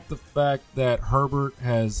like the fact that Herbert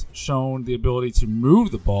has shown the ability to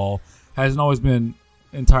move the ball. Hasn't always been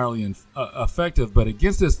entirely effective, but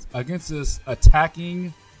against this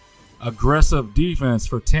attacking, aggressive defense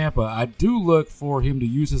for Tampa, I do look for him to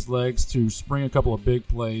use his legs to spring a couple of big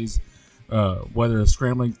plays, whether it's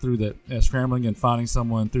scrambling and finding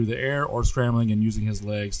someone through the air, or scrambling and using his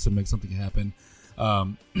legs to make something happen.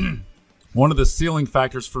 One of the ceiling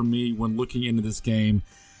factors for me when looking into this game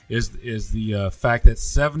is the fact that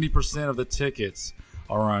 70% of the tickets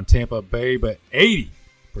are on Tampa Bay, but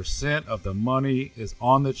 80% of the money is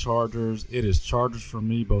on the Chargers. It is Chargers for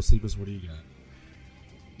me. Bo Cephas, what do you got?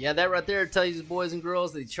 Yeah, that right there tells you, boys and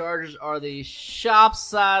girls, the Chargers are the shop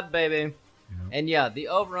side, baby. Yep. And yeah, the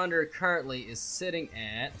over-under currently is sitting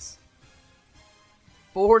at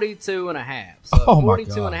 42.5. So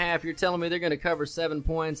 42.5, you're telling me they're going to cover 7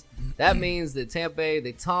 points. That means that Tampa Bay,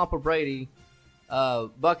 the Tampa Brady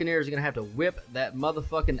Buccaneers are going to have to whip that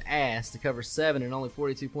motherfucking ass to cover 7 and only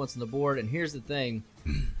 42 points on the board. And here's the thing.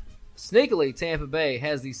 Sneakily, Tampa Bay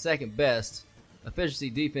has the second best efficiency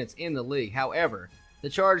defense in the league. However, The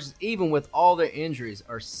Chargers, even with all their injuries,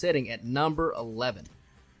 are sitting at number 11.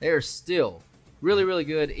 They are still really, really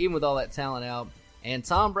good, even with all that talent out. And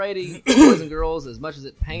Tom Brady, boys and girls, as much as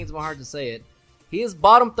it pains my heart to say it, he is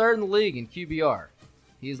bottom third in the league in QBR.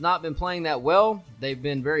 He has not been playing that well. They've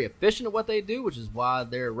been very efficient at what they do, which is why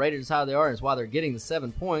they're rated as high as they are, and it's why they're getting the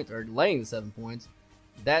 7 points, or laying the 7 points.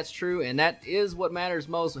 That's true, and that is what matters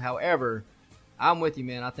most. However, I'm with you,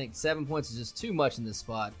 man. I think 7 points is just too much in this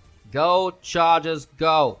spot. Go, Chargers,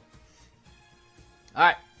 go.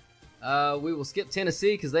 All right. We will skip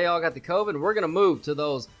Tennessee because they all got the COVID. We're going to move to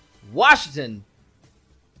those Washington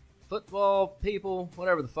football people,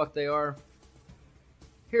 whatever the fuck they are.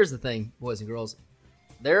 Here's the thing, boys and girls.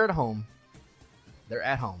 They're at home. They're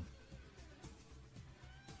at home.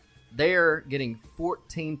 They're getting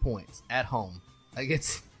 14 points at home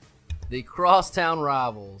against the crosstown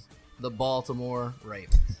rivals, the Baltimore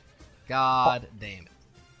Ravens. God damn it.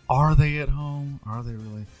 Are they at home? Are they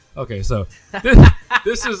really? Okay, so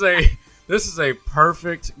this is a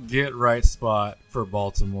perfect get right spot for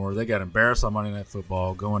Baltimore. They got embarrassed on Monday Night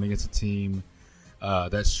Football going against a team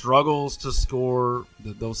that struggles to score.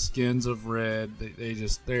 Those skins of red,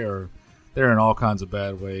 they're in all kinds of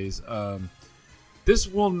bad ways. This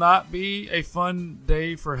will not be a fun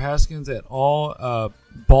day for Haskins at all.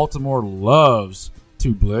 Baltimore loves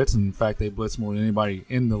to blitz. In fact, they blitz more than anybody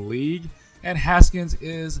in the league. And Haskins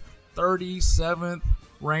is 37th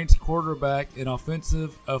ranked quarterback in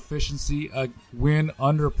offensive efficiency, a win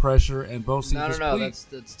under pressure, and both. No,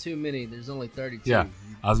 that's too many. There's only 32. Yeah,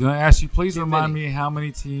 I was going to ask you, please remind me how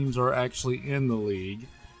many teams are actually in the league.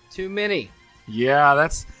 Too many. Yeah,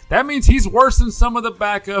 that means he's worse than some of the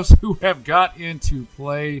backups who have got into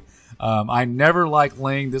play. I never like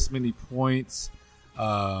laying this many points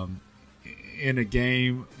in a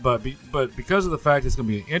game, but because of the fact it's going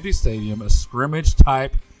to be an empty stadium, a scrimmage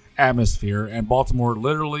type atmosphere, and Baltimore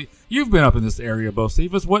literally, you've been up in this area, Bo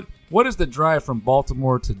Stevens. What is the drive from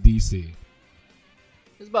Baltimore to DC?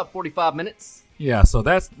 It's about 45 minutes. Yeah, so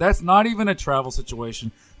that's not even a travel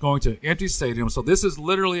situation, going to an empty stadium. So this is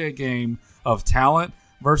literally a game of talent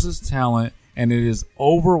versus talent, and it is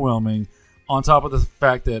overwhelming. On top of the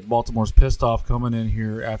fact that Baltimore's pissed off coming in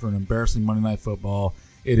here after an embarrassing Monday Night Football.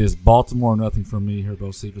 It is Baltimore nothing from me here,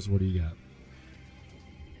 Bo Cephas. What do you got?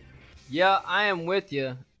 Yeah, I am with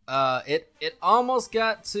you. It almost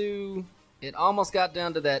got down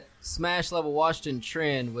to that smash level Washington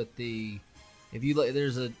trend with the, if you look,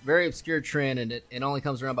 there's a very obscure trend, and it only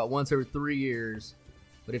comes around about once every 3 years.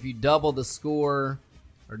 But if you double the score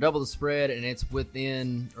or double the spread, and it's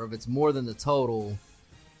within, or if it's more than the total,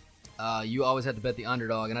 you always have to bet the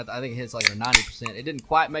underdog, and I think it hits like a 90%. It didn't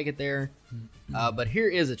quite make it there. But here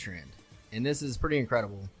is a trend, and this is pretty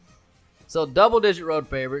incredible. So double-digit road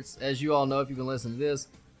favorites, as you all know if you've been listening to this,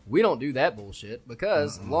 we don't do that bullshit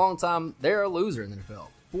because long time they're a loser in the NFL.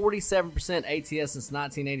 47% ATS since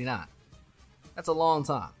 1989. That's a long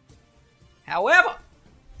time. However,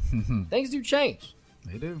 things do change.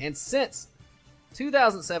 They do. And since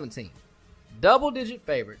 2017, double-digit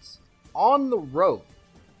favorites on the road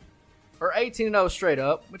are 18-0 straight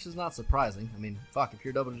up, which is not surprising. I mean, fuck, if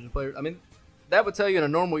you're a double-digit player, I mean, that would tell you in a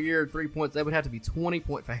normal year, 3 points, they would have to be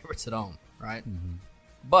 20-point favorites at home, right? Mm-hmm.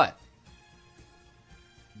 But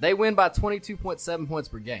they win by 22.7 points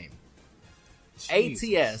per game.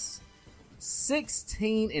 Jesus. ATS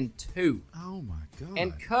 16-2. Oh my god!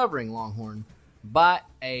 And covering Longhorn by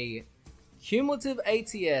a cumulative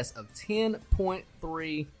ATS of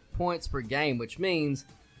 10.3 points per game, which means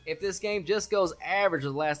if this game just goes average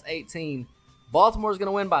of the last 18, Baltimore's going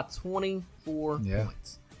to win by 24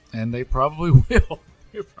 points. And they probably will.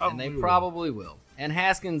 Probably will. And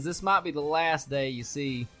Haskins, this might be the last day you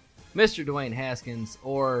see Mr. Dwayne Haskins,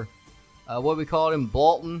 or what we called him,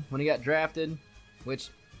 Bolton, when he got drafted, which,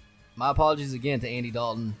 my apologies again to Andy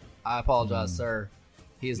Dalton. I apologize, sir.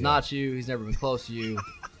 He is not you. He's never been close to you.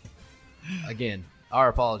 Again, our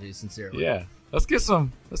apologies sincerely. Yeah. Let's get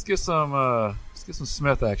some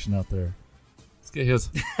Smith action out there.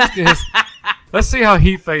 Let's see how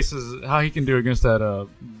he can do against that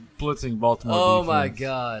blitzing Baltimore defense. My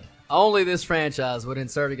god. Only this franchise would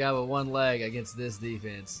insert a guy with one leg against this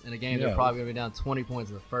defense in a game they're probably going to be down 20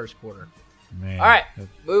 points in the first quarter. Man. All right,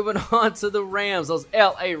 moving on to the Rams, those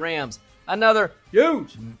L.A. Rams. Another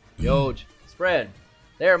huge spread.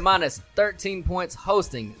 They're minus 13 points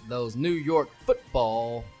hosting those New York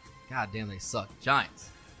Football. God damn, they suck. Giants.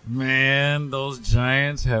 Man, those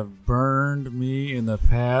Giants have burned me in the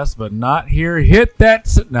past, but not here. Hit that.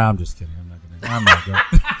 No, I'm just kidding. I'm not going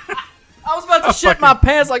to. I was about to shit my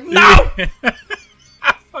pants like, no!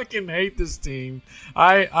 I fucking hate this team.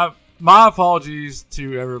 My apologies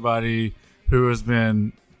to everybody who has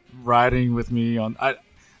been riding with me on.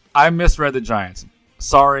 I misread the Giants.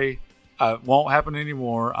 Sorry, won't happen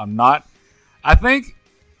anymore. I'm not. I think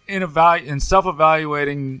in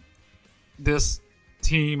self-evaluating this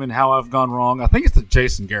team and how I've gone wrong, I think it's the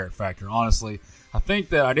Jason Garrett factor. Honestly, I think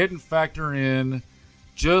that I didn't factor in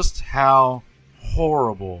just how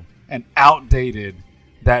horrible and outdated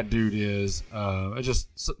that dude is.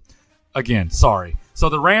 Again, sorry. So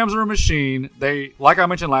the Rams are a machine. They, like I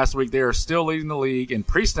mentioned last week, they are still leading the league in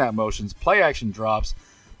pre-snap motions, play action drops.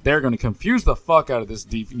 They're going to confuse the fuck out of this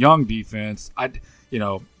young defense. I'm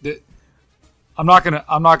not gonna.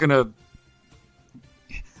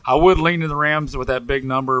 I would lean to the Rams with that big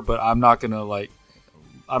number, but I'm not gonna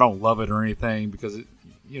I don't love it or anything because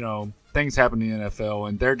things happen in the NFL,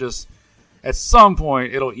 and they're just at some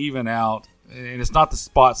point it'll even out. And it's not the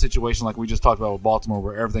spot situation like we just talked about with Baltimore,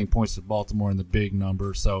 where everything points to Baltimore in the big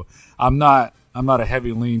number. So I'm not a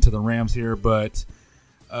heavy lean to the Rams here, but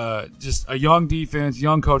just a young defense,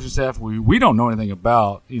 young coaching staff. We don't know anything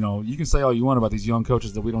about. You can say all you want about these young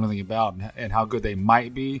coaches that we don't know anything about and how good they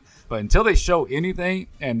might be, but until they show anything,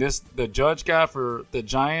 and the judge guy for the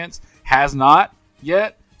Giants has not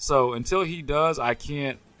yet. So until he does, I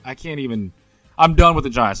can't even. I'm done with the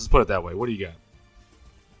Giants. Let's put it that way. What do you got?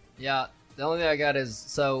 Yeah. The only thing I got is,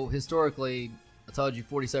 so historically, I told you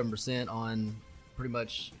 47% on pretty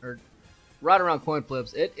much, or right around coin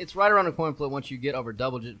flips. It's right around a coin flip once you get over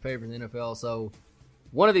double-digit favorites in the NFL. So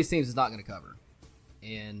one of these teams is not going to cover.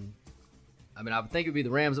 And, I mean, I would think it would be the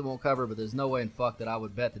Rams that won't cover, but there's no way in fuck that I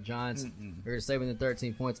would bet the Giants are going to stay within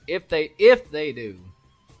 13 points. If they do,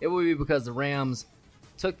 it would be because the Rams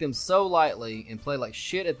took them so lightly and played like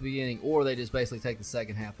shit at the beginning, or they just basically take the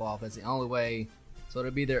second half off. That's the only way. So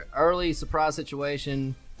it'll be their early surprise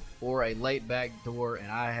situation or a late backdoor, and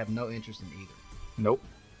I have no interest in either. Nope.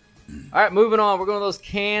 All right, moving on. We're going to those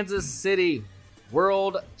Kansas City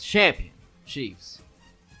World Champion Chiefs.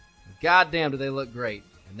 Goddamn, do they look great.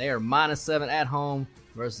 And they are -7 at home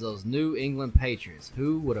versus those New England Patriots.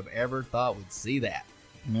 Who would have ever thought we'd see that?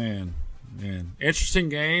 Man. Interesting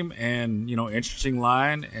game and, interesting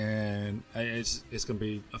line, and it's going to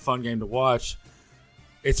be a fun game to watch.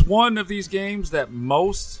 It's one of these games that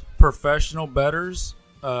most professional bettors,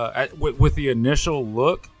 with the initial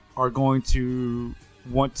look, are going to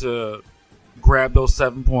want to grab those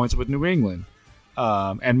 7 points with New England.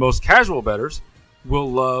 And most casual bettors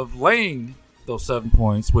will love laying those 7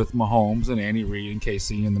 points with Mahomes and Andy Reid and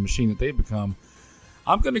KC and the machine that they've become.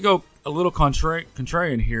 I'm going to go a little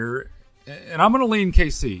contrarian here, and I'm going to lean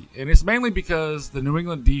KC. And it's mainly because the New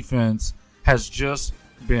England defense has just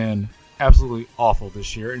been absolutely awful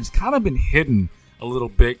this year, and it's kind of been hidden a little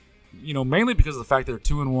bit, mainly because of the fact they're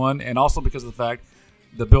 2-1, and also because of the fact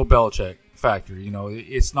the Bill Belichick factor.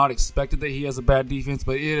 It's not expected that he has a bad defense,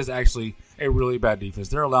 but it is actually a really bad defense.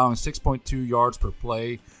 They're allowing 6.2 yards per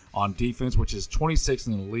play on defense, which is 26th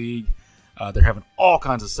in the league. They're having all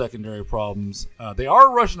kinds of secondary problems. They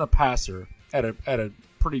are rushing a passer at a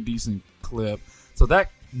pretty decent clip, so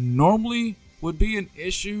that normally would be an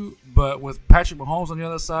issue, but with Patrick Mahomes on the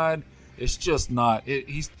other side, it's just not.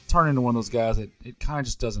 He's turning into one of those guys that it kind of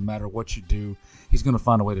just doesn't matter what you do. He's going to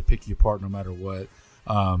find a way to pick you apart no matter what.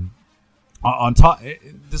 On top,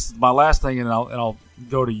 this is my last thing, and I'll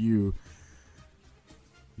go to you.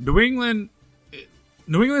 New England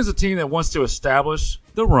is a team that wants to establish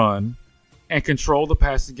the run and control the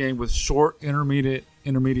passing game with short,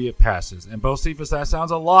 intermediate passes. And Bo Cephas, that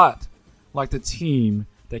sounds a lot like the team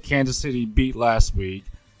that Kansas City beat last week,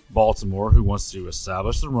 Baltimore, who wants to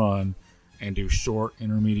establish the run and do short,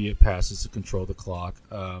 intermediate passes to control the clock.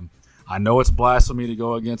 I know it's blasphemy to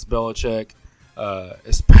go against Belichick,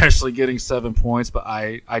 especially getting 7 points, but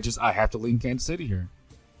I have to lean Kansas City here.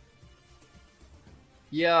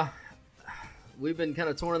 Yeah, we've been kind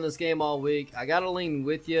of torn in this game all week. I got to lean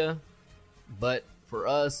with you, but for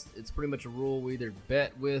us, it's pretty much a rule. We either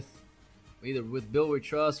bet with Bill we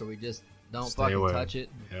trust, or we just don't touch it.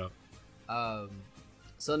 Yeah.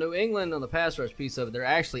 So New England on the pass rush piece of it, they're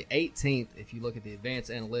actually 18th if you look at the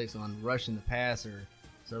advanced analytics on rushing the passer.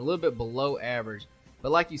 So they're a little bit below average.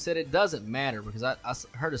 But like you said, it doesn't matter because I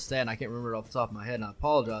heard a stat, and I can't remember it off the top of my head, and I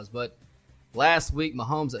apologize. But last week,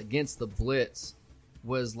 Mahomes against the blitz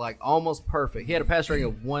was like almost perfect. He had a pass rating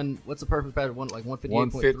of what's the perfect pass? Like 158.3?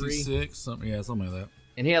 156, something like that.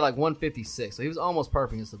 And he had like 156. So he was almost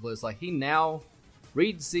perfect against the blitz. Like he now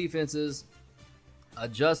reads defenses,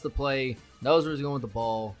 adjusts the play, knows where he's going with the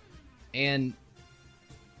ball. And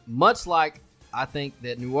much like I think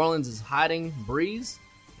that New Orleans is hiding Breeze,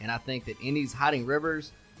 and I think that Indy's hiding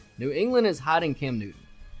Rivers, New England is hiding Cam Newton.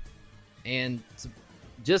 And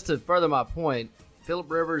just to further my point, Phillip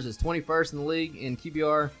Rivers is 21st in the league in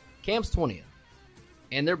QBR. Cam's 20th.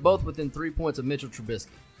 And they're both within 3 points of Mitchell Trubisky.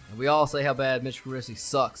 And we all say how bad Mitchell Trubisky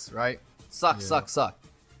sucks, right? Suck. But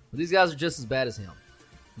these guys are just as bad as him.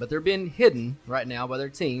 But they're being hidden right now by their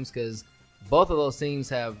teams because both of those teams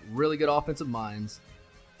have really good offensive minds.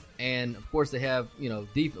 And, of course, they have,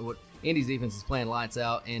 Indy's defense is playing lights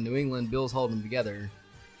out, and New England, Bills holding them together.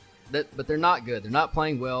 But they're not good. They're not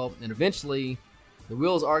playing well. And eventually, the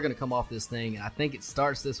wheels are going to come off this thing. And I think it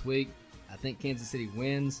starts this week. I think Kansas City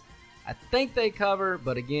wins. I think they cover,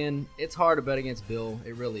 but again, it's hard to bet against Bill.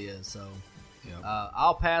 It really is. So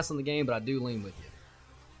I'll pass on the game, but I do lean with you.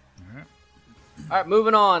 All right,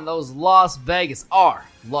 moving on. Those Las Vegas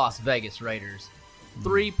Raiders.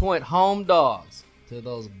 3-point home dogs to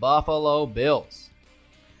those Buffalo Bills.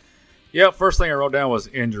 Yep, first thing I wrote down was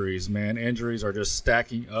injuries, man. Injuries are just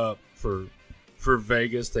stacking up for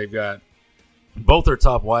Vegas. They've got both their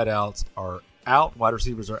top wideouts are out. Wide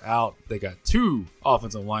receivers are out. They got 2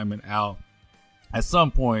 offensive linemen out. At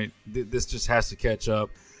some point, this just has to catch up.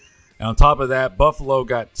 And on top of that, Buffalo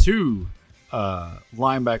got 2 key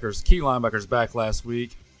linebackers back last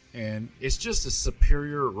week. And it's just a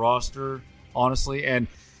superior roster, honestly. And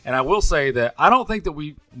I will say that I don't think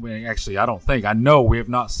that I know we have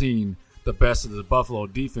not seen the best of the Buffalo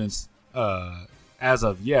defense as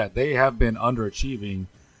of yet. They have been underachieving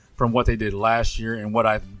from what they did last year and what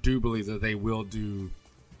I do believe that they will do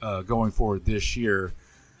going forward this year.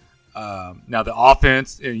 Now, the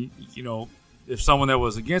offense, if someone that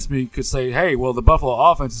was against me could say, hey, well, the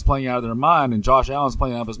Buffalo offense is playing out of their mind and Josh Allen's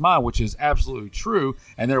playing out of his mind, which is absolutely true,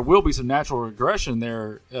 and there will be some natural regression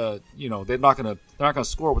there. They're not going to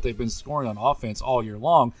score what they've been scoring on offense all year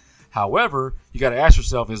long. However, you got to ask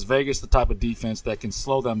yourself, is Vegas the type of defense that can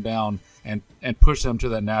slow them down and push them to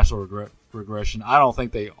that natural regression? I don't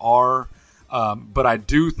think they are, but I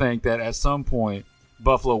do think that at some point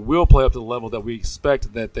Buffalo will play up to the level that we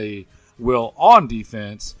expect that they will on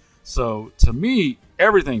defense. So to me,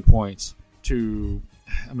 everything points to,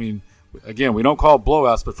 again, we don't call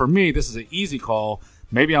blowouts, but for me, this is an easy call.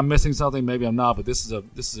 Maybe I'm missing something, maybe I'm not, but this is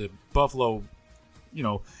a Buffalo,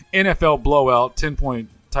 NFL blowout, 10-point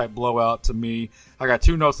type blowout to me. I got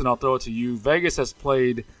 2 notes and I'll throw it to you. Vegas has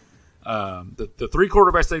played the 3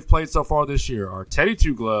 quarterbacks they've played so far this year are Teddy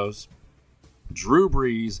Two Gloves, Drew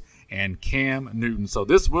Brees, and Cam Newton. So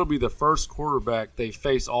this will be the first quarterback they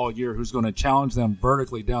face all year who's going to challenge them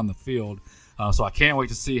vertically down the field. So I can't wait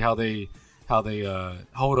to see how they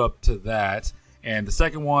hold up to that. And the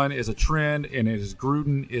second one is a trend, and it is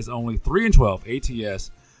Gruden is only 3-12 ATS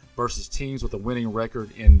versus teams with a winning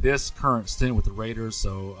record in this current stint with the Raiders.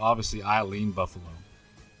 So obviously I lean Buffalo.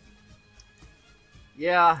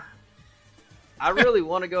 Yeah, I really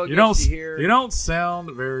want to go against you here. You don't sound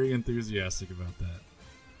very enthusiastic about that.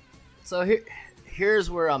 So here's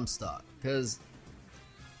where I'm stuck, because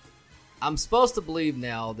I'm supposed to believe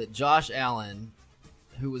now that Josh Allen,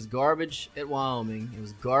 who was garbage at Wyoming, it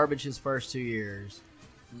was garbage his first 2 years,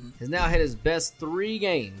 has now had his best 3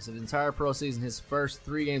 games of the entire pro season, his first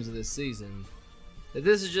 3 games of this season, that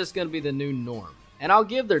this is just going to be the new norm. And I'll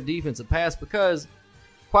give their defense a pass because,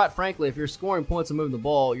 quite frankly, if you're scoring points and moving the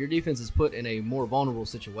ball, your defense is put in a more vulnerable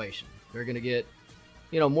situation. They're going to get,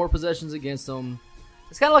 more possessions against them.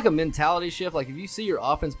 It's kind of like a mentality shift. Like if you see your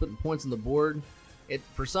offense putting points on the board, it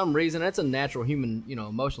for some reason, it's a natural human,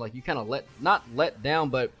 emotion. Like you kind of not let down,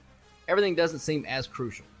 but everything doesn't seem as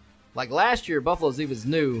crucial. Like last year, Buffalo's defense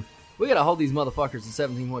knew we got to hold these motherfuckers to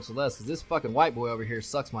 17 points or less because this fucking white boy over here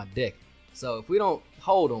sucks my dick. So if we don't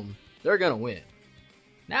hold them, they're going to win.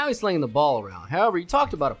 Now he's slinging the ball around. However, you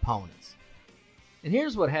talked about opponents. And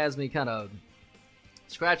here's what has me kind of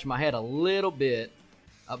scratching my head a little bit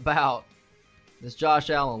about this Josh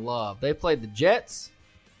Allen love. They played the Jets,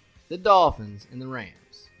 the Dolphins, and the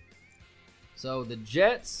Rams. So the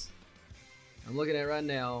Jets, I'm looking at right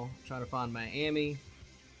now, trying to find Miami.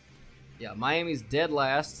 Yeah, Miami's dead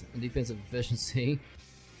last in defensive efficiency.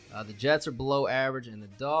 The Jets are below average, and the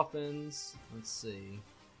Dolphins, let's see.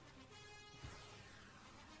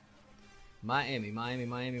 Miami.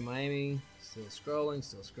 Still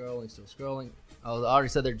scrolling. Oh, I already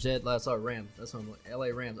said they're dead last. Sorry, Rams. That's what I'm LA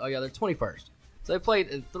Rams. Oh, yeah, they're 21st. So they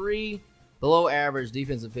played 3 below average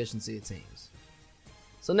defense efficiency teams.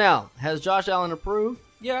 So now, has Josh Allen improved?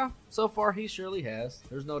 Yeah, so far he surely has.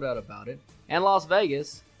 There's no doubt about it. And Las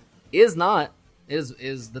Vegas is the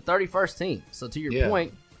 31st team. So to your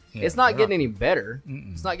point, it's not getting any better.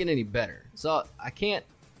 It's not getting any better. So I can't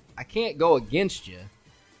go against you.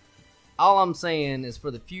 All I'm saying is for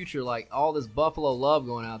the future, like all this Buffalo love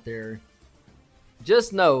going out there,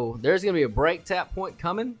 just know there's going to be a break tap point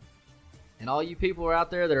coming, And all you people are out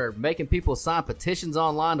there that are making people sign petitions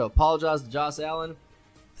online to apologize to Josh Allen,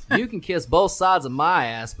 you can kiss both sides of my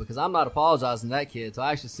ass because I'm not apologizing to that kid until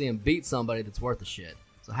I actually see him beat somebody that's worth a shit.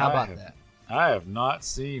 So how about that? I have not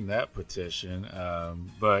seen that petition,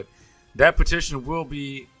 but that petition will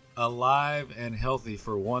be alive and healthy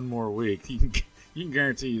for one more week. You can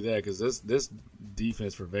guarantee you that because this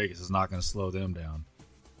defense for Vegas is not going to slow them down.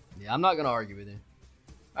 Yeah, I'm not going to argue with you.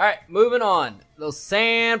 All right, moving on. Those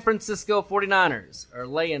San Francisco 49ers are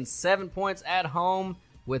laying 7 points at home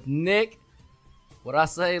with Nick, what I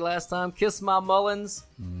say last time, Kiss My Mullins,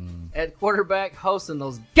 at quarterback hosting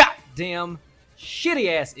those goddamn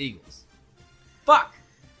shitty-ass Eagles. Fuck.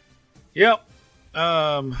 Yep.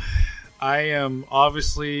 I am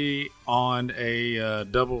obviously on a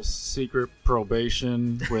double secret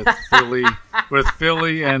probation with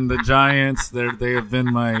Philly and the Giants. They have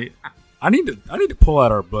been my. I need to pull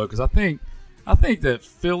out our book because I think that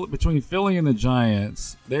between Philly and the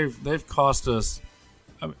Giants, they've cost us.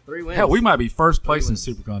 3 wins. Hell, we might be first place in the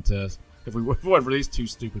Super Contest if we went for these two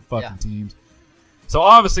stupid fucking teams. So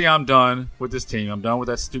obviously, I'm done with this team. I'm done with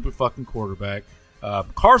that stupid fucking quarterback.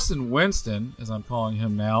 Carson Winston, as I'm calling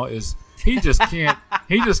him now, he just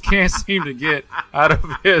can't seem to get out of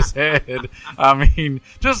his head. I mean,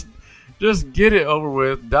 just get it over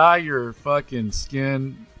with. Dye your fucking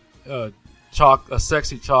skin a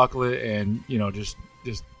sexy chocolate, and just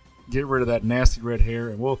get rid of that nasty red hair,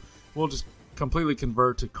 and we'll just completely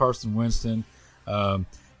convert to Carson Winston. I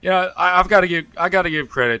got to give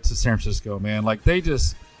credit to San Francisco, man. Like they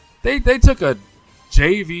took a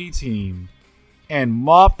JV team and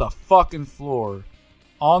mopped the fucking floor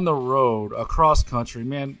on the road across country,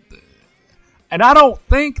 man. And I don't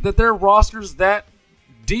think that their roster's that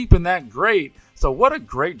deep and that great. So what a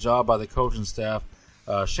great job by the coaching staff.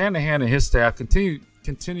 Shanahan and his staff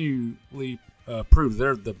continually prove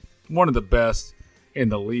they're one of the best in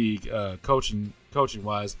the league coaching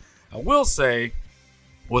wise. I will say,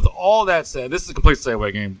 with all that said, this is a complete stay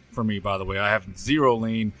away game for me, by the way. I have zero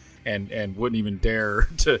lean and wouldn't even dare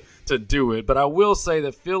to do it. But I will say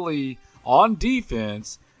that Philly on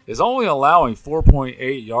defense is only allowing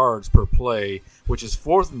 4.8 yards per play, which is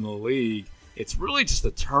fourth in the league. It's really just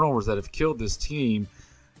the turnovers that have killed this team.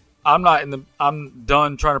 I'm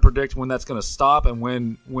done trying to predict when that's going to stop and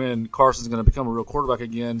when Carson's going to become a real quarterback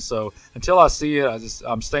again. So until I see it,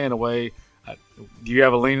 I'm staying away. Do you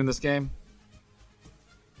have a lean in this game?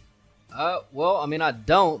 Well, I mean, I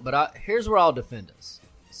don't, but here's where I'll defend us.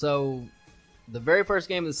 So the very first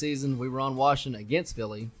game of the season, we were on Washington against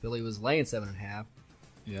Philly. Philly was laying 7.5,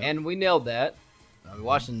 and we nailed that.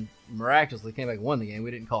 Washington miraculously came back and won the game.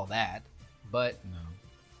 We didn't call that, but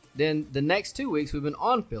then the next 2 weeks we've been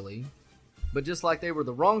on Philly, but just like they were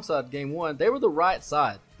the wrong side game one, they were the right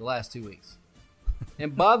side the last 2 weeks.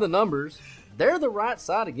 And by the numbers, they're the right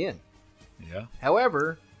side again. Yeah.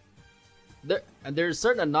 However, there's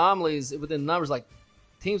certain anomalies within the numbers, like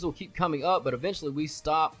teams will keep coming up, but eventually we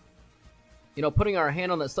stop, putting our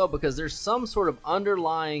hand on that stove because there's some sort of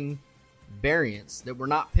underlying variance that we're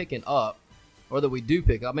not picking up, or that we do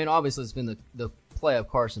pick up. I mean, obviously it's been the play of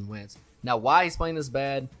Carson Wentz. Now, why he's playing this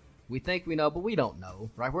bad, we think we know, but we don't know,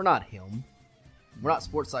 right? We're not him. We're not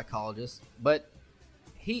sports psychologists, but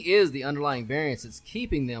he is the underlying variance that's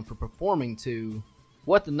keeping them from performing to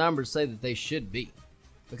what the numbers say that they should be.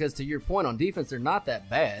 Because to your point, on defense, they're not that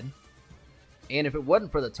bad. And if it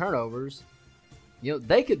wasn't for the turnovers,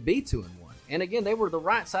 they could be 2-1. And again, they were the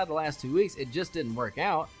right side the last 2 weeks. It just didn't work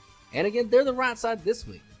out. And again, they're the right side this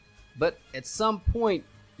week. But at some point,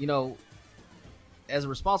 as a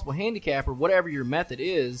responsible handicapper, whatever your method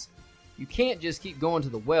is, you can't just keep going to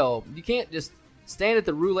the well. You can't just stand at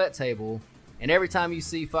the roulette table and every time you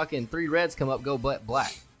see fucking 3 reds come up, go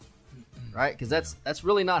black. Right? Because that's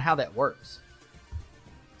really not how that works.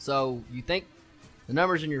 So you think the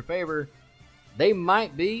numbers in your favor, they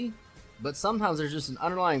might be, but sometimes there's just an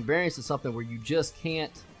underlying variance to something where you just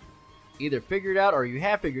can't either figure it out or you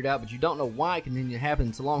have figured it out, but you don't know why it continues to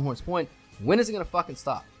happen. To Longhorn's point, when is it going to fucking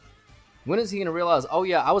stop? When is he going to realize, oh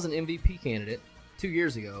yeah, I was an MVP candidate 2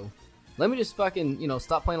 years ago. Let me just fucking,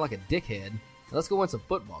 stop playing like a dickhead and let's go win some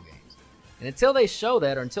football games. And until they show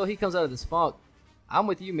that, or until he comes out of this funk, I'm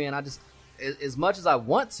with you, man. As much as I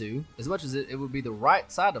want to, as much as it would be the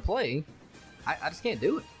right side to play, I just can't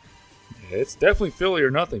do it. Yeah, it's definitely Philly or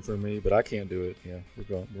nothing for me, but I can't do it. Yeah, we're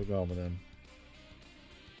going with them.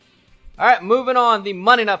 All right, moving on. The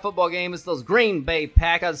Monday Night Football game is those Green Bay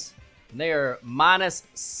Packers. They are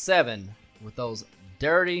 -7 with those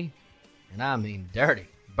dirty, and I mean dirty,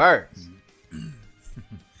 birds.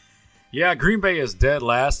 Yeah, Green Bay is dead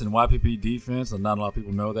last in YPP defense, and not a lot of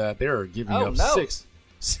people know that. They are giving up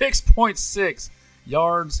 6.6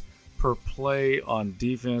 yards per play on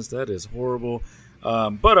defense. That is horrible.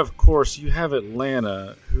 But, of course, you have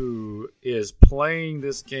Atlanta, who is playing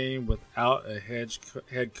this game without a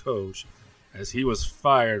head coach, as he was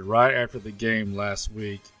fired right after the game last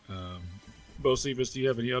week. Bo Cephas, do you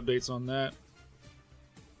have any updates on that?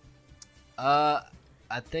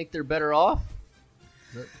 I think they're better off.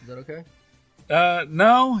 Is that okay?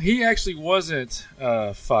 No, he actually wasn't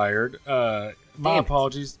fired. My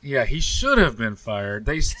apologies. Yeah, he should have been fired.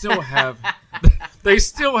 They still have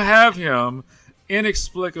him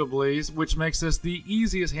inexplicably, which makes this the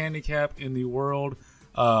easiest handicap in the world.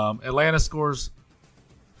 Atlanta scores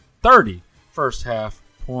 30 first half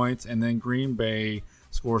points, and then Green Bay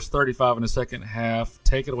scores 35 in the second half.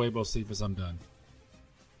 Take it away, Bo Cephas. I'm done.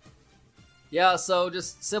 Yeah, so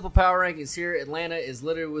just simple power rankings here. Atlanta is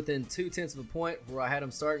literally within 0.2 of a point where I had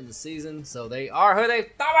them starting the season. So they are who they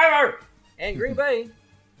thought they were. And Green Bay,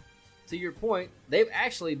 to your point, they've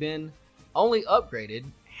actually been only upgraded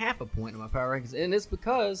half a point in my power rankings. And it's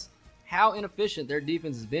because how inefficient their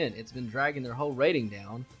defense has been. It's been dragging their whole rating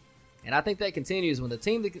down. And I think that continues when the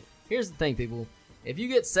team that here's the thing, people. If you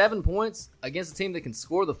get 7 points against a team that can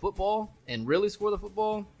score the football and really score the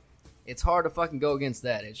football, it's hard to fucking go against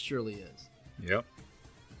that. It surely is. Yep.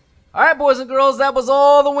 All right, boys and girls, that was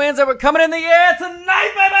all the wins that were coming in the air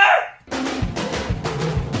tonight, baby!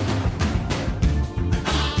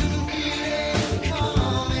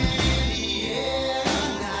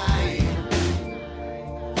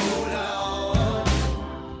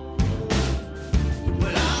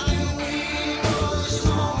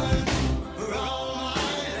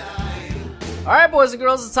 All right, boys and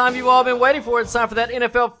girls, it's time you've all been waiting for. It's time for that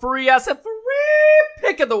NFL free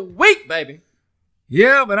pick of the week, baby.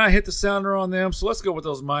 Yeah, but I hit the sounder on them, so let's go with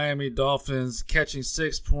those Miami Dolphins catching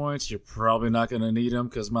 6 points. You're probably not going to need them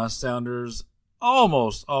because my sounders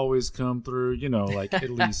almost always come through, like at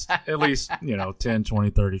least 10, 20,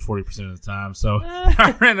 30, 40% of the time. So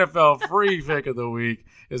our NFL free pick of the week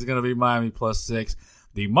is going to be Miami +6.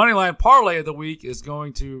 The moneyline parlay of the week is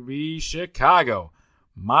going to be Chicago,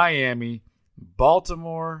 Miami,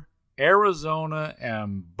 Baltimore, Arizona,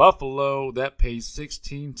 and Buffalo. That pays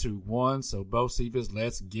 16-1. So, Bo Cephas,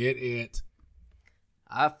 let's get it.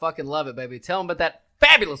 I fucking love it, baby. Tell them about that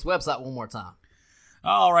fabulous website one more time.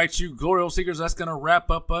 All right, you Glory Hole Seekers, that's going to wrap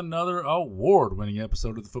up another award-winning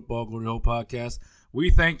episode of the Football Glory Hole Podcast. We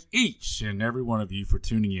thank each and every one of you for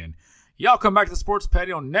tuning in. Y'all come back to the Sports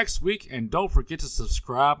Patio next week, and don't forget to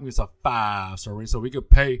subscribe and give us a 5-star rating so we can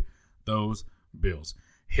pay those bills.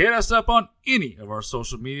 Hit us up on any of our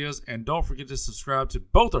social medias, and don't forget to subscribe to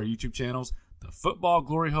both our YouTube channels, The Football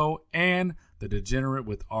Glory Hole and The Degenerate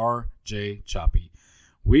with R.J. Choppy.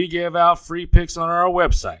 We give out free picks on our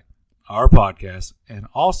website, our podcast, and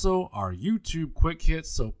also our YouTube quick hits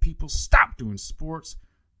so people stop being sports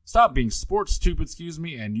stupid,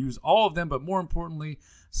 and use all of them, but more importantly,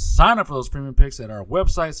 sign up for those premium picks at our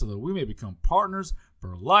website so that we may become partners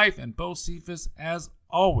for life. And Bo Cephas, as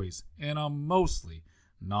always, in a mostly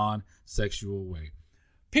non-sexual way.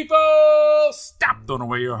 People, stop throwing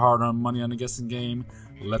away your hard-earned money on the guessing game.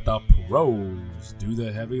 Let the pros do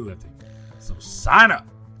the heavy lifting. So sign up,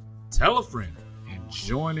 tell a friend, and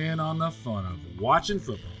join in on the fun of watching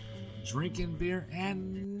football, drinking beer,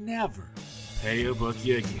 and never pay a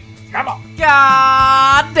bookie again. Come on.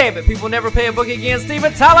 God damn it, people never pay a bookie again.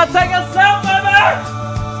 Steven Tyler, take us out, baby!